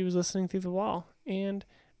 and she was listening through the wall. And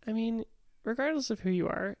I mean, regardless of who you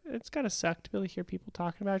are, it's gotta suck to be able to hear people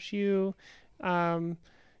talking about you.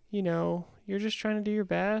 You know, you're just trying to do your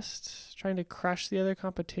best, trying to crush the other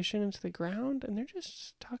competition into the ground, and they're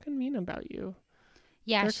just talking mean about you.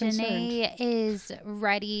 Yeah, They're Shanae is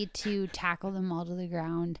ready to tackle them all to the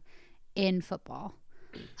ground in football,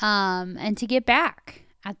 and to get back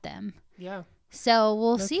at them. Yeah. So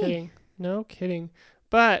we'll No see. kidding. No kidding.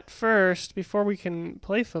 But first, before we can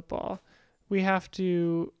play football, we have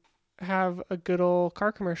to have a good old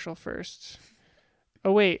car commercial first.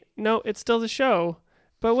 Oh, wait. No, it's still the show.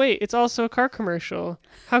 But wait, it's also a car commercial.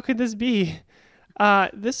 How could this be?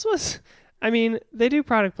 This was... I mean, they do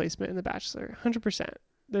product placement in The Bachelor,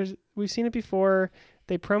 100%. We've seen it before.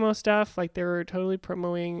 They promo stuff, like they were totally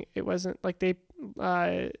promoting. It wasn't like they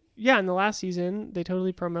in the last season, they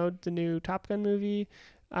totally promoted the new Top Gun movie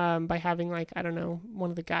by having, like, I don't know, one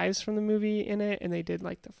of the guys from the movie in it, and they did,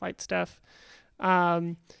 like, the flight stuff.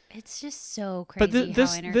 It's just so crazy. But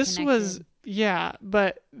this was,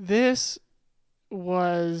 but this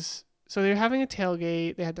was, so they're having a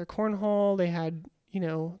tailgate. They had their cornhole. They had, you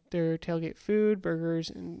know, their tailgate food, burgers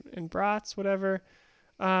and brats, whatever.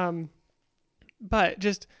 But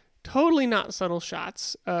just totally not subtle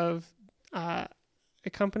shots of a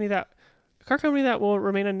car company that will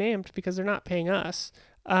remain unnamed because they're not paying us.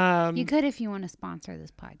 You could if you want to sponsor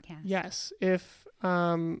this podcast. Yes, if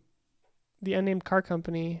the unnamed car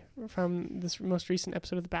company from this most recent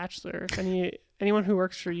episode of The Bachelor, if anyone who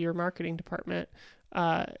works for your marketing department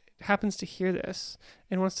happens to hear this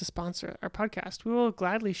and wants to sponsor our podcast, we will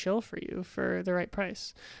gladly shill for you for the right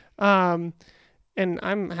price. And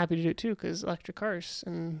I'm happy to do it too, because electric cars,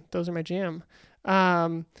 and those are my jam.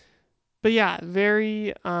 But yeah,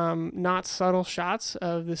 very not subtle shots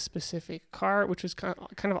of this specific car, which was kind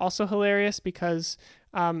of also hilarious because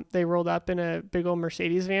they rolled up in a big old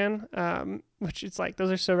Mercedes van, which it's like,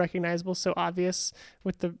 those are so recognizable, so obvious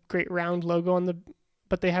with the great round logo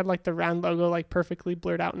but they had like the round logo like perfectly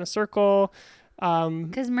blurred out in a circle.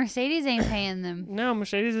 Because Mercedes ain't paying them. No,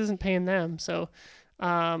 Mercedes isn't paying them. So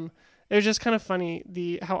it was just kind of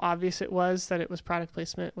funny how obvious it was that it was product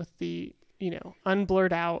placement with the, you know,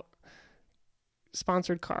 unblurred out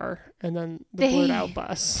sponsored car and then the blurred out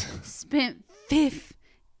bus. Spent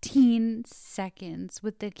 15 seconds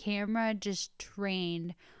with the camera just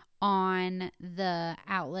trained on the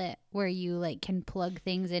outlet where you like can plug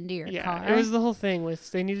things into your car. It was the whole thing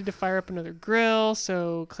with they needed to fire up another grill,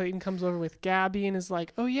 so Clayton comes over with Gabby and is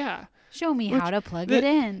like, "Oh yeah, show me how to plug it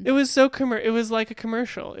in." It was so it was like a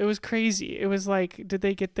commercial. It was crazy. It was like, did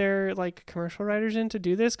they get their like commercial writers in to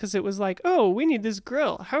do this? Because it was like, oh, we need this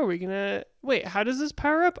grill. How are we gonna wait? How does this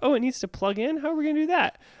power up? Oh, it needs to plug in. How are we gonna do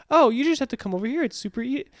that? Oh, you just have to come over here. It's super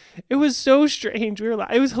easy. It was so strange.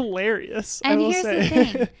 It was hilarious. And here's the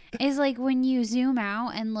thing: is like when you zoom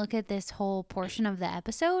out and look at this whole portion of the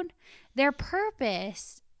episode, their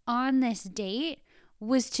purpose on this date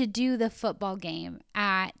was to do the football game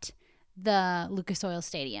at the Lucas Oil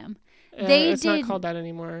Stadium. It's not called that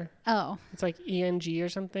anymore. Oh. It's like ENG or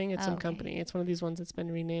something. It's some company. It's one of these ones that's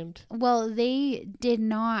been renamed. Well, they did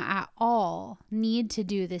not at all need to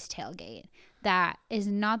do this tailgate. That is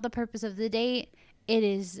not the purpose of the date.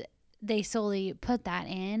 They solely put that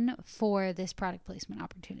in for this product placement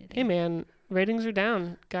opportunity. Hey man, ratings are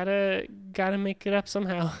down. Gotta make it up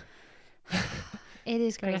somehow. It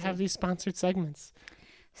is crazy. Gotta have these sponsored segments.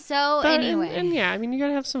 So anyway, and yeah, I mean, you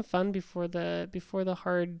gotta have some fun before the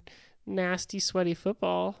hard, nasty, sweaty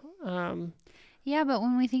football. Yeah, but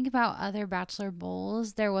when we think about other Bachelor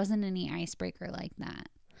Bowls, there wasn't any icebreaker like that.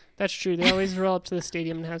 That's true. They always roll up to the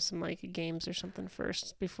stadium and have some like games or something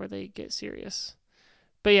first before they get serious.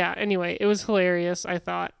 But yeah, anyway, it was hilarious. I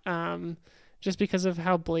thought, just because of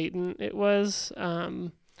how blatant it was.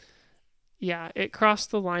 Yeah, it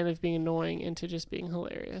crossed the line of being annoying into just being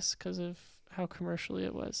hilarious because of how commercially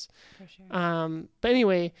it was. For sure. But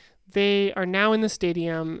anyway, they are now in the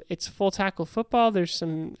stadium. It's full tackle football. There's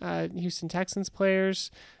some Houston Texans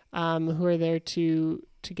players who are there to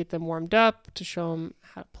get them warmed up, to show them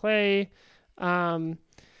how to play.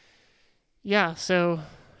 Yeah, so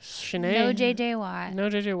Shanae. No JJ Watt. No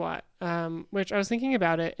JJ Watt. Which I was thinking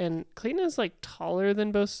about it, and Clayton is like taller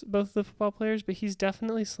than both the football players, but he's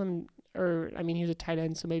definitely slim. Or, I mean, he was a tight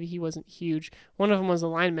end, so maybe he wasn't huge. One of them was a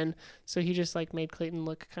lineman, so he just, like, made Clayton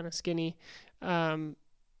look kind of skinny. But,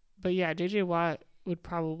 yeah, J.J. Watt would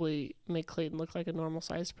probably make Clayton look like a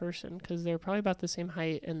normal-sized person because they're probably about the same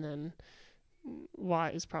height, and then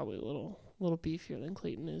Watt is probably a little beefier than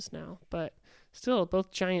Clayton is now. But still,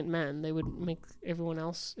 both giant men. They would make everyone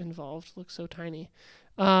else involved look so tiny.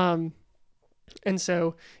 And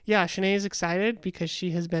so, yeah, Shanae is excited because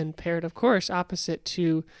she has been paired, of course, opposite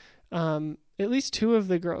to at least two of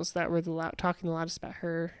the girls that were talking the loudest about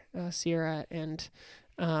her, Sierra and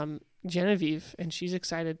Genevieve, and she's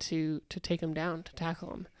excited to take him down, to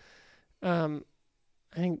tackle him.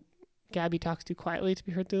 I think Gabby talks too quietly to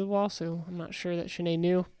be heard through the wall, so I'm not sure that Shanae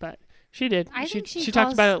knew, but she did. I think she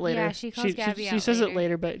talked about it later. Yeah, she calls Gabby out. She says it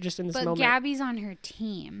later, but just in this moment. But Gabby's on her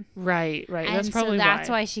team. Right. And that's probably that's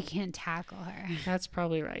why she can't tackle her. That's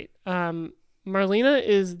probably right. Marlena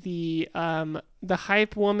is the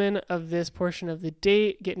hype woman of this portion of the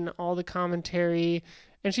date, getting all the commentary,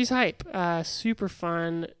 and she's hype. Super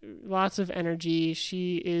fun, lots of energy.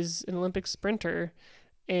 She is an Olympic sprinter,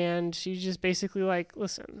 and she's just basically like,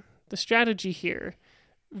 listen, the strategy here,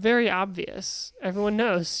 very obvious. Everyone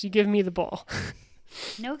knows. You give me the ball.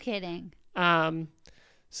 No kidding.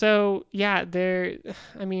 So yeah,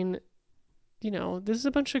 I mean, this is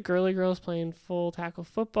a bunch of girly girls playing full tackle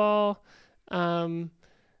football.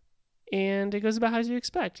 And it goes about as you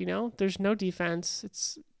expect, There's no defense.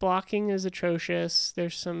 It's blocking is atrocious.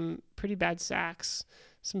 There's some pretty bad sacks,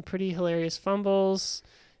 some pretty hilarious fumbles,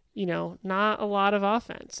 not a lot of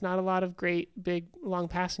offense, not a lot of great big long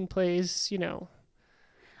passing plays,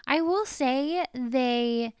 I will say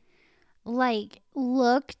they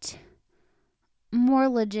looked more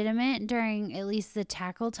legitimate during at least the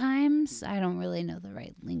tackle times. I don't really know the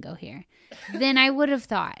right lingo here. Than I would have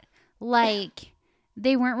thought.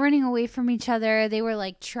 They weren't running away from each other. They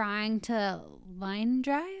were trying to line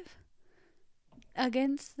drive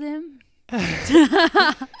against them.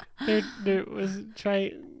 there was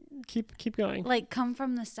keep going. Come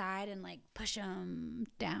from the side and push them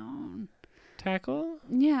down. Tackle?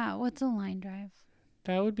 Yeah, what's a line drive?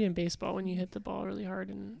 That would be in baseball when you hit the ball really hard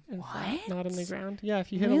and flat, not on the ground. Yeah,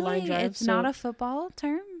 if you hit really? A line drive. It's not a football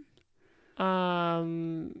term?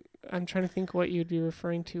 I'm trying to think what you'd be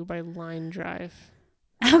referring to by line drive.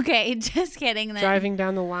 Okay, just kidding then. Driving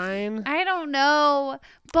down the line? I don't know.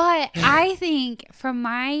 But I think from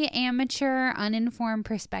my amateur, uninformed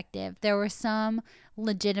perspective, there were some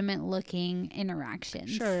legitimate looking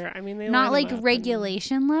interactions. Sure. I mean, they not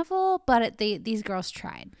regulation level, but these girls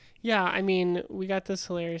tried. Yeah, I mean, we got this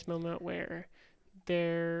hilarious moment where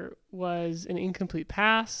there was an incomplete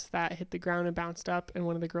pass that hit the ground and bounced up, and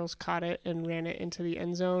one of the girls caught it and ran it into the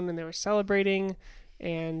end zone, and they were celebrating.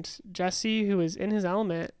 And Jesse, who was in his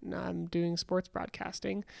element, doing sports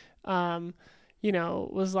broadcasting,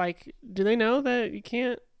 was like, do they know that you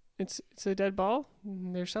can't, it's a dead ball?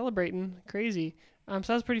 And they're celebrating. Crazy. So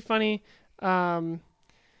that was pretty funny. But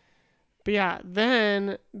yeah,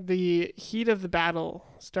 then the heat of the battle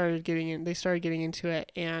started getting into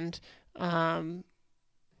it, and Shanae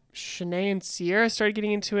and Sierra started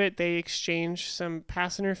getting into it. They exchanged some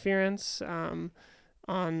pass interference on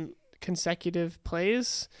consecutive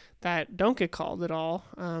plays that don't get called at all,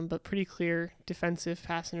 but pretty clear defensive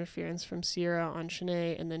pass interference from Sierra on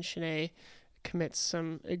Shanae, and then Shanae commits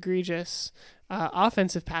some egregious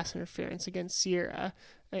offensive pass interference against Sierra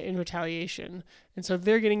in retaliation. And so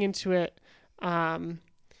they're getting into it. But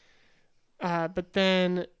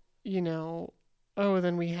then,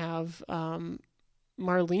 then we have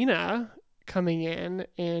Marlena coming in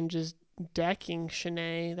and just decking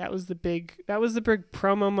Shanae. That was the big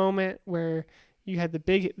promo moment where you had the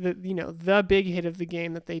big hit of the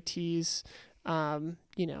game that they tease. You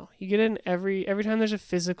get in every time there's a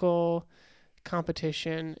physical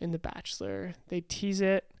competition in The Bachelor, they tease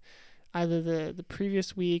it either the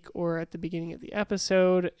previous week or at the beginning of the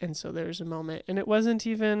episode. And so there's a moment, and it wasn't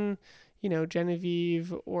even,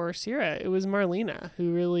 Genevieve or Sierra. It was Marlena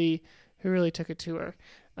who really took it to her.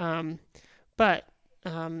 But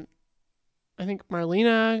I think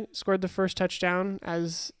Marlena scored the first touchdown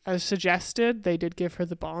as suggested. They did give her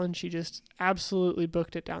the ball, and she just absolutely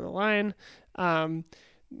booked it down the line.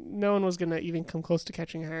 No one was going to even come close to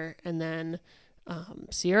catching her. And then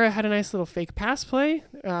Sierra had a nice little fake pass play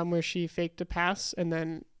where she faked a pass and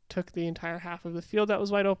then took the entire half of the field that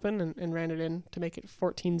was wide open and ran it in to make it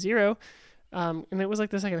 14-0. And it was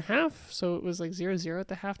the second half, so it was 0-0 at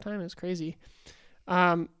the halftime. It was crazy.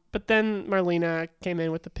 But then Marlena came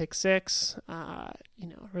in with the pick six,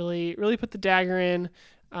 really put the dagger in.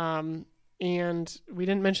 And we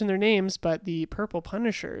didn't mention their names, but the Purple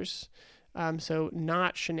Punishers, so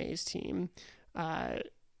not Shanae's team,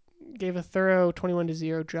 gave a thorough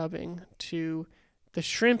 21-0 drubbing to the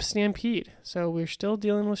Shrimp Stampede. So we're still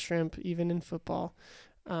dealing with shrimp, even in football.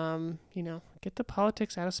 Get the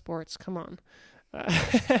politics out of sports. Come on.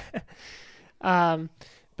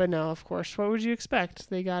 But no, of course, what would you expect?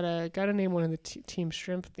 They gotta name one of the team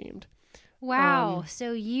shrimp themed. Wow.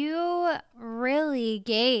 So you really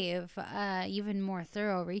gave even more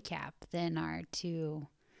thorough recap than our two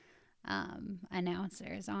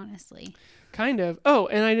announcers, honestly. Kind of. Oh,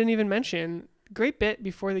 and I didn't even mention, great bit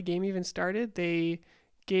before the game even started, they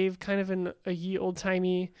gave kind of a ye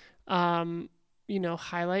old-timey,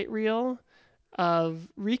 highlight reel of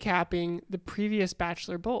recapping the previous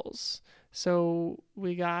Bachelor Bowls. So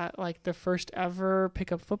we got the first ever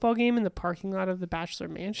pickup football game in the parking lot of the Bachelor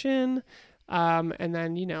Mansion. And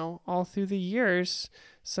then, all through the years,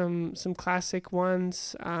 some classic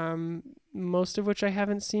ones, most of which I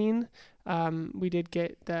haven't seen. We did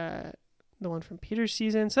get the one from Peter's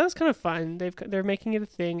season. So that's kind of fun. They're making it a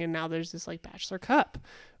thing. And now there's this Bachelor Cup,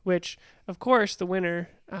 which of course the winner,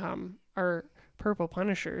 are Purple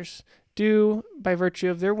Punishers, do, by virtue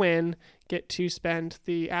of their win, get to spend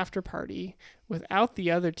the after party without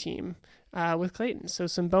the other team with Clayton. So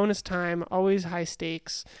some bonus time, always high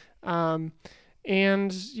stakes. And,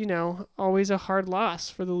 you know, always a hard loss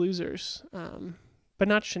for the losers. But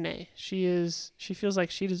not Shanae. She feels like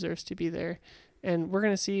she deserves to be there. And we're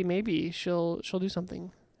going to see maybe she'll do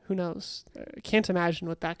something. Who knows? I can't imagine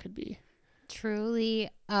what that could be. Truly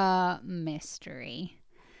a mystery.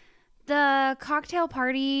 The cocktail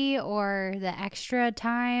party or the extra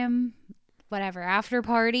time, whatever, after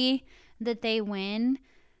party that they win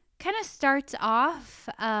kind of starts off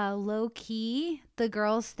low key. The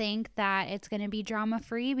girls think that it's going to be drama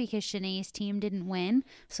free because Shanae's team didn't win.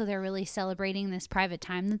 So they're really celebrating this private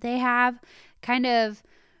time that they have, kind of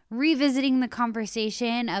revisiting the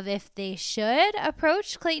conversation of if they should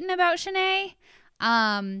approach Clayton about Shanae.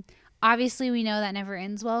 Obviously, we know that never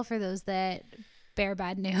ends well for those that bear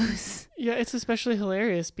bad news. Yeah, it's especially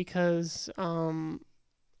hilarious because,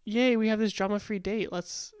 yay, we have this drama-free date.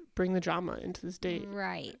 Let's bring the drama into this date.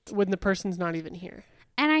 Right. When the person's not even here.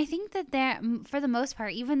 And I think that for the most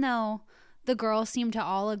part, even though the girls seem to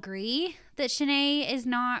all agree that Shanae is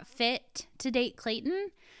not fit to date Clayton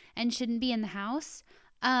and shouldn't be in the house,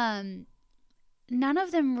 none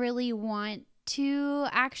of them really want to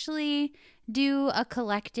actually do a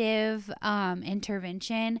collective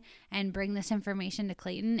intervention and bring this information to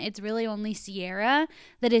Clayton. It's really only Sierra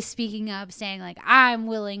that is speaking up, saying like, I'm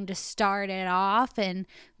willing to start it off and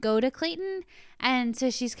go to Clayton. And so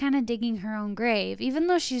she's kind of digging her own grave, even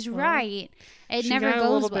though she's right. It never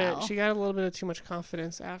goes well. She got a little bit of too much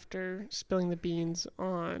confidence after spilling the beans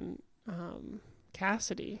on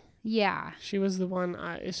Cassidy. Yeah. She was the one,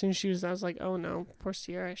 as soon as I was like, oh no, poor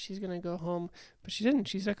Sierra, she's going to go home. But she didn't.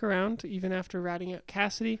 She stuck around even after ratting out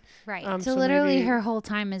Cassidy. Right. So literally maybe her whole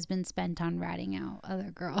time has been spent on ratting out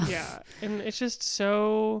other girls. Yeah. And it's just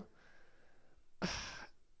so,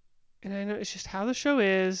 and I know it's just how the show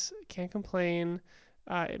is. Can't complain.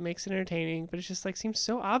 It makes it entertaining. But it just like seems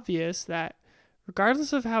so obvious that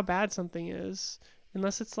regardless of how bad something is,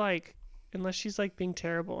 unless she's like being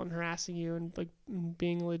terrible and harassing you and like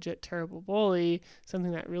being a legit terrible bully,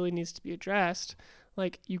 something that really needs to be addressed,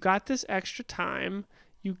 like you got this extra time,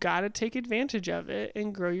 you got to take advantage of it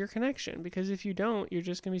and grow your connection, because if you don't, you're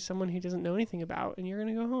just going to be someone who doesn't know anything about, and you're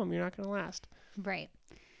going to go home. You're not going to last. Right.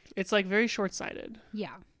 It's like very short-sighted.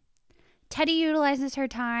 Yeah. Teddy utilizes her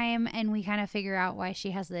time, and we kind of figure out why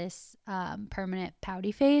she has this permanent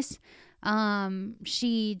pouty face.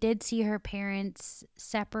 She did see her parents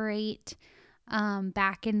separate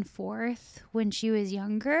back and forth when she was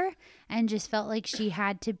younger, and just felt like she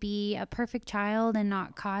had to be a perfect child and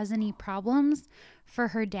not cause any problems for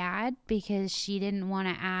her dad, because she didn't want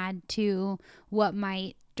to add to what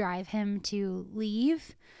might drive him to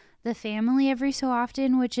leave the family every so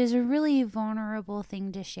often, which is a really vulnerable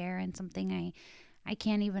thing to share and something I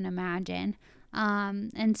can't even imagine.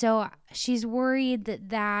 And so she's worried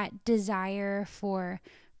that desire for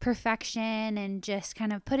perfection and just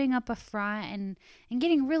kind of putting up a front and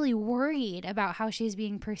getting really worried about how she's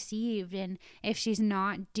being perceived and if she's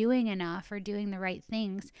not doing enough or doing the right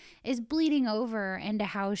things is bleeding over into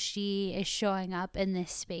how she is showing up in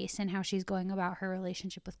this space and how she's going about her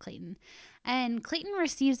relationship with Clayton. And Clayton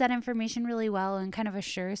receives that information really well and kind of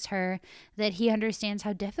assures her that he understands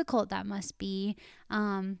how difficult that must be,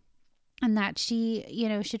 and that she,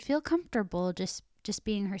 should feel comfortable just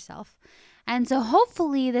being herself. And so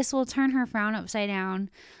hopefully this will turn her frown upside down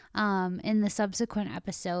in the subsequent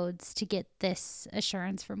episodes to get this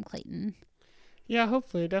assurance from Clayton. Yeah,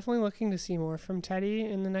 hopefully. Definitely looking to see more from Teddy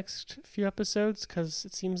in the next few episodes, because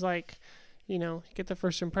it seems like, you get the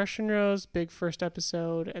first impression rose, big first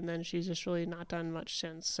episode, and then she's just really not done much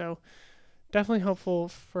since. So definitely hopeful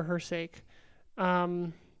for her sake.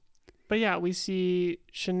 But yeah, we see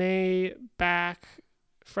Shanae back,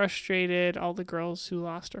 frustrated. All the girls who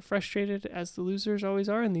lost are frustrated, as the losers always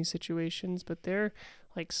are in these situations, but they're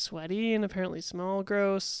like sweaty and apparently smell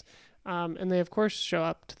gross. And they of course show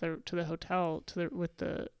up to the hotel with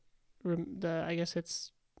the I guess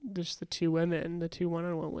it's just the two women, the two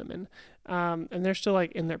one-on-one women. And they're still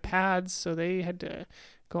like in their pads, so they had to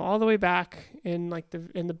go all the way back in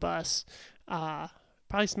the bus,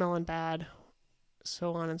 probably smelling bad,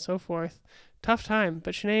 so on and so forth. Tough time,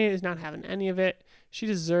 but Shanae is not having any of it. She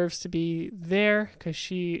deserves to be there because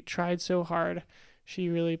she tried so hard. She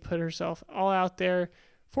really put herself all out there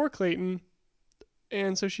for Clayton.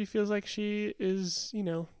 And so she feels like she is,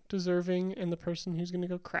 deserving and the person who's going to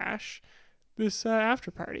go crash this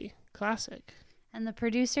after party. Classic. And the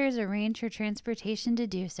producers arrange her transportation to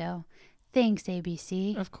do so. Thanks,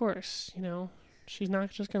 ABC. Of course, she's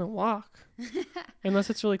not just going to walk.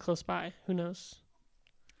 Unless it's really close by. Who knows?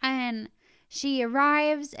 And She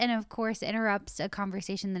arrives and, of course, interrupts a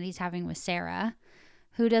conversation that he's having with Sarah,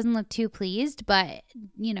 who doesn't look too pleased, but,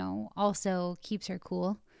 also keeps her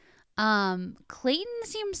cool. Clayton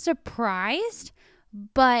seems surprised,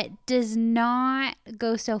 but does not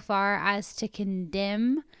go so far as to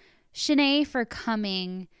condemn Shanae for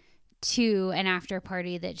coming to an after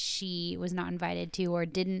party that she was not invited to or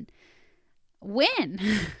didn't win.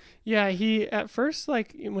 Yeah, he at first,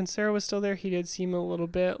 like, when Sarah was still there, he did seem a little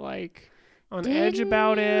bit like on edge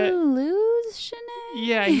about it. Lose Shanae?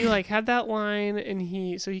 Yeah, he like had that line, and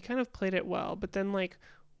he kind of played it well. But then, like,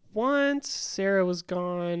 once Sarah was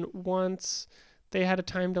gone, once they had a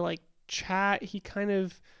time to like chat, he kind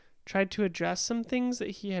of tried to address some things that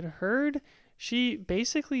he had heard. She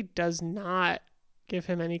basically does not give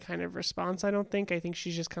him any kind of response, I don't think. I think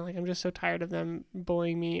she's just kind of like, I'm just so tired of them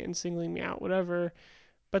bullying me and singling me out, whatever.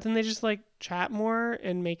 But then they just like chat more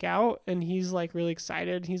and make out, and he's like really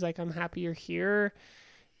excited. He's like, I'm happy you're here.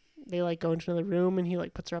 They like go into another room, and he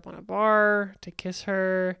like puts her up on a bar to kiss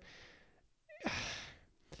her.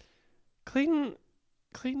 Clayton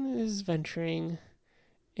is venturing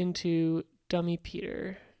into dummy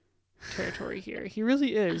Peter territory here. He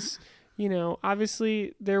really is.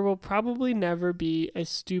 Obviously there will probably never be a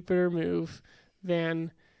stupider move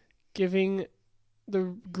than giving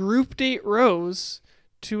the group date rose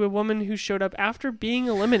to a woman who showed up after being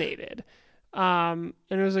eliminated. And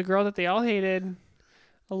it was a girl that they all hated,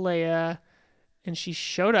 Alea, and she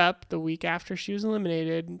showed up the week after she was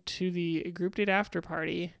eliminated to the group date after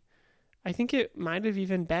party. I think it might have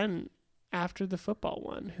even been after the football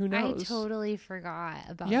one. Who knows? I totally forgot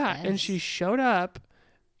about this. Yeah, and she showed up,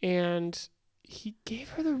 and he gave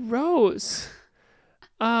her the rose.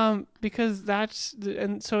 Because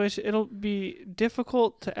it'll be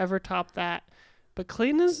difficult to ever top that. But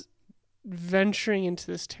Clayton is venturing into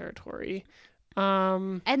this territory.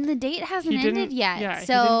 And the date hasn't ended yet. Yeah,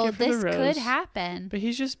 so this could happen. But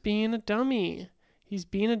he's just being a dummy.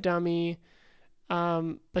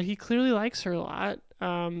 But he clearly likes her a lot.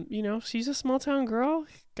 She's a small town girl.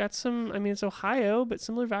 Got some, it's Ohio, but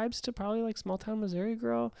similar vibes to probably like small town Missouri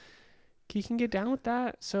girl. He can get down with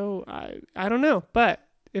that. So I don't know. But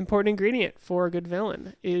important ingredient for a good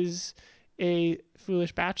villain is a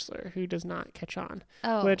foolish bachelor who does not catch on.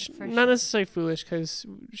 Which not necessarily foolish, because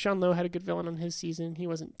Sean Lowe had a good villain on his season. He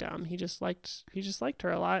wasn't dumb. He just liked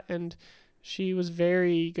her a lot, and she was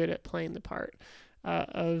very good at playing the part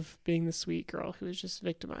of being the sweet girl who was just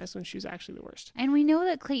victimized when she was actually the worst. And we know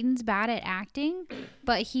that Clayton's bad at acting,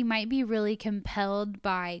 but he might be really compelled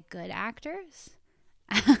by good actors.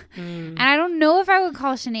 And I don't know if I would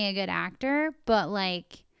call Shanae a good actor, but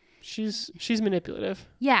like she's manipulative.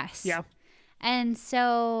 Yes. Yeah. And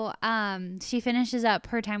so she finishes up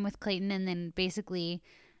her time with Clayton and then basically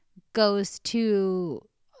goes to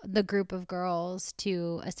the group of girls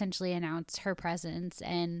to essentially announce her presence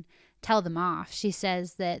and tell them off. She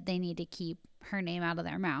says that they need to keep her name out of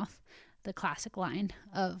their mouth. The classic line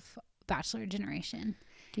of Bachelor Generation.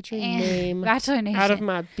 Get your name Bachelor Nation out of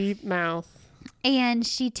my beep mouth. And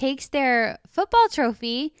she takes their football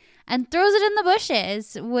trophy and throws it in the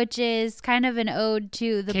bushes, which is kind of an ode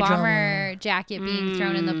to the bomber jacket being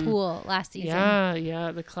thrown in the pool last season.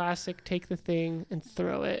 Yeah, the classic take the thing and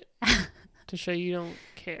throw it to show you don't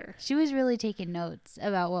care. She was really taking notes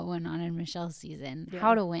about what went on in Michelle's season,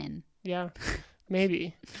 how to win. Yeah,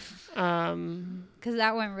 maybe. Because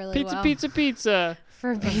that went really well. Pizza.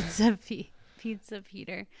 For Pizza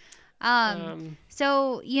Peter.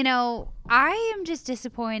 So, I am just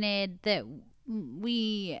disappointed that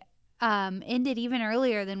we ended even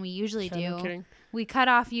earlier than we usually do. No kidding. We cut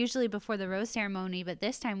off usually before the rose ceremony, but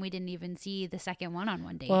this time we didn't even see the second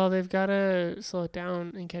one-on-one date. Well, they've got to slow it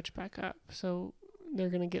down and catch back up, so they're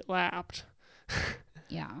going to get lapped.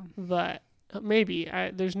 Yeah. But maybe.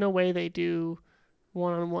 There's no way they do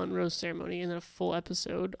one-on-one rose ceremony in a full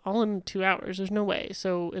episode all in 2 hours. There's no way.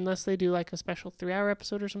 So unless they do like a special 3-hour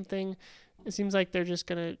episode or something, it seems like they're just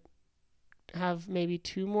going to have maybe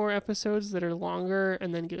 2 more episodes that are longer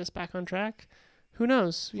and then get us back on track. Who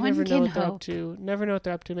knows? You never know what they're up to. Never know what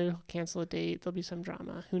they're up to. Maybe they'll cancel a date. There'll be some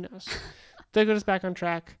drama. Who knows? They'll get us back on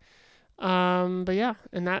track. But yeah,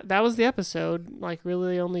 and that was the episode. Like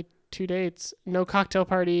really only 2 dates. No cocktail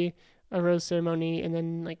party, a rose ceremony, and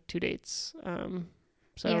then like 2 dates.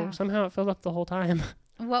 Somehow it filled up the whole time.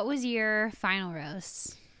 What was your final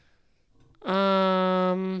rose?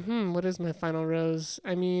 What is my final rose?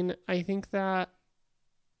 I mean, I think that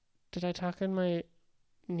did I talk in my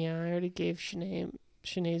I already gave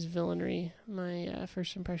Shanae's villainy my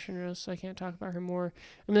first impression rose, so I can't talk about her more.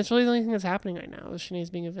 I mean, that's really the only thing that's happening right now is Shanae's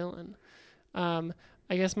being a villain. I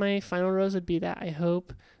guess my final rose would be that I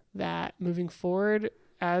hope that moving forward,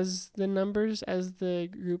 as the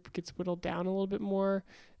group gets whittled down a little bit more,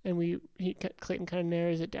 and Clayton kind of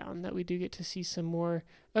narrows it down, that we do get to see some more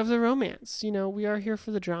of the romance. We are here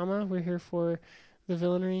for the drama, we're here for the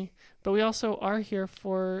villainy, but we also are here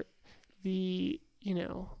for the,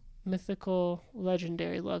 mythical,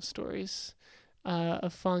 legendary love stories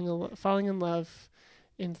of falling in love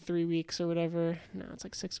in 3 weeks or whatever. No, it's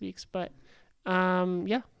like 6 weeks, but I'm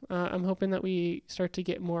hoping that we start to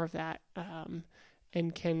get more of that,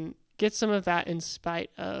 and can get some of that in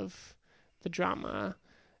spite of the drama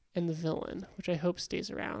and the villain, which I hope stays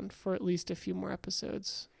around for at least a few more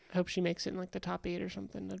episodes. I hope she makes it in like the top 8 or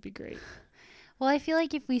something. That'd be great. Well, I feel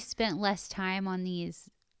like if we spent less time on these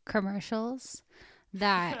commercials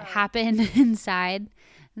that happen inside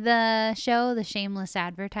the show, the shameless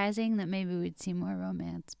advertising, that maybe we'd see more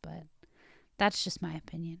romance, but that's just my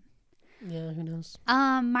opinion. Yeah, who knows?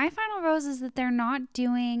 My final rose is that they're not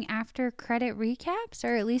doing after credit recaps,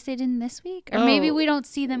 or at least they didn't this week. Or maybe we don't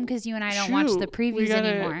see them because you and I don't watch the previews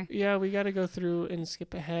anymore. Yeah, we got to go through and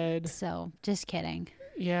skip ahead. So, just kidding.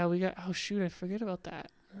 Yeah, I forget about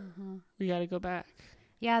that. We got to go back.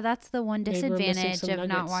 Yeah, that's the one disadvantage of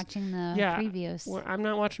not watching the previews. Well, I'm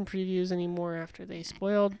not watching previews anymore after they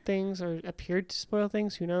spoiled things or appeared to spoil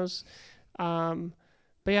things. Who knows?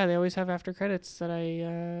 But yeah, they always have after credits that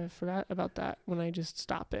I forgot about that when I just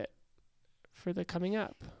stop it for the coming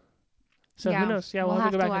up. So who knows? Yeah, we'll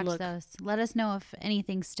have to go back and look. Those. Let us know if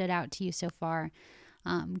anything stood out to you so far,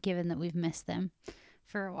 given that we've missed them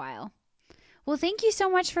for a while. Well, thank you so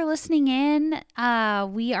much for listening in.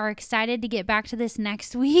 We are excited to get back to this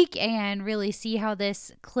next week and really see how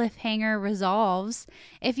this cliffhanger resolves.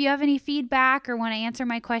 If you have any feedback or want to answer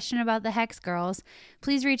my question about the Hex Girls,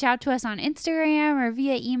 please reach out to us on Instagram or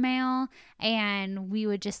via email, and we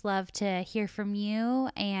would just love to hear from you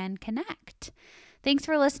and connect. Thanks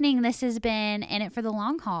for listening. This has been In It for the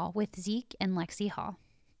Long Haul with Zeke and Lexi Hall.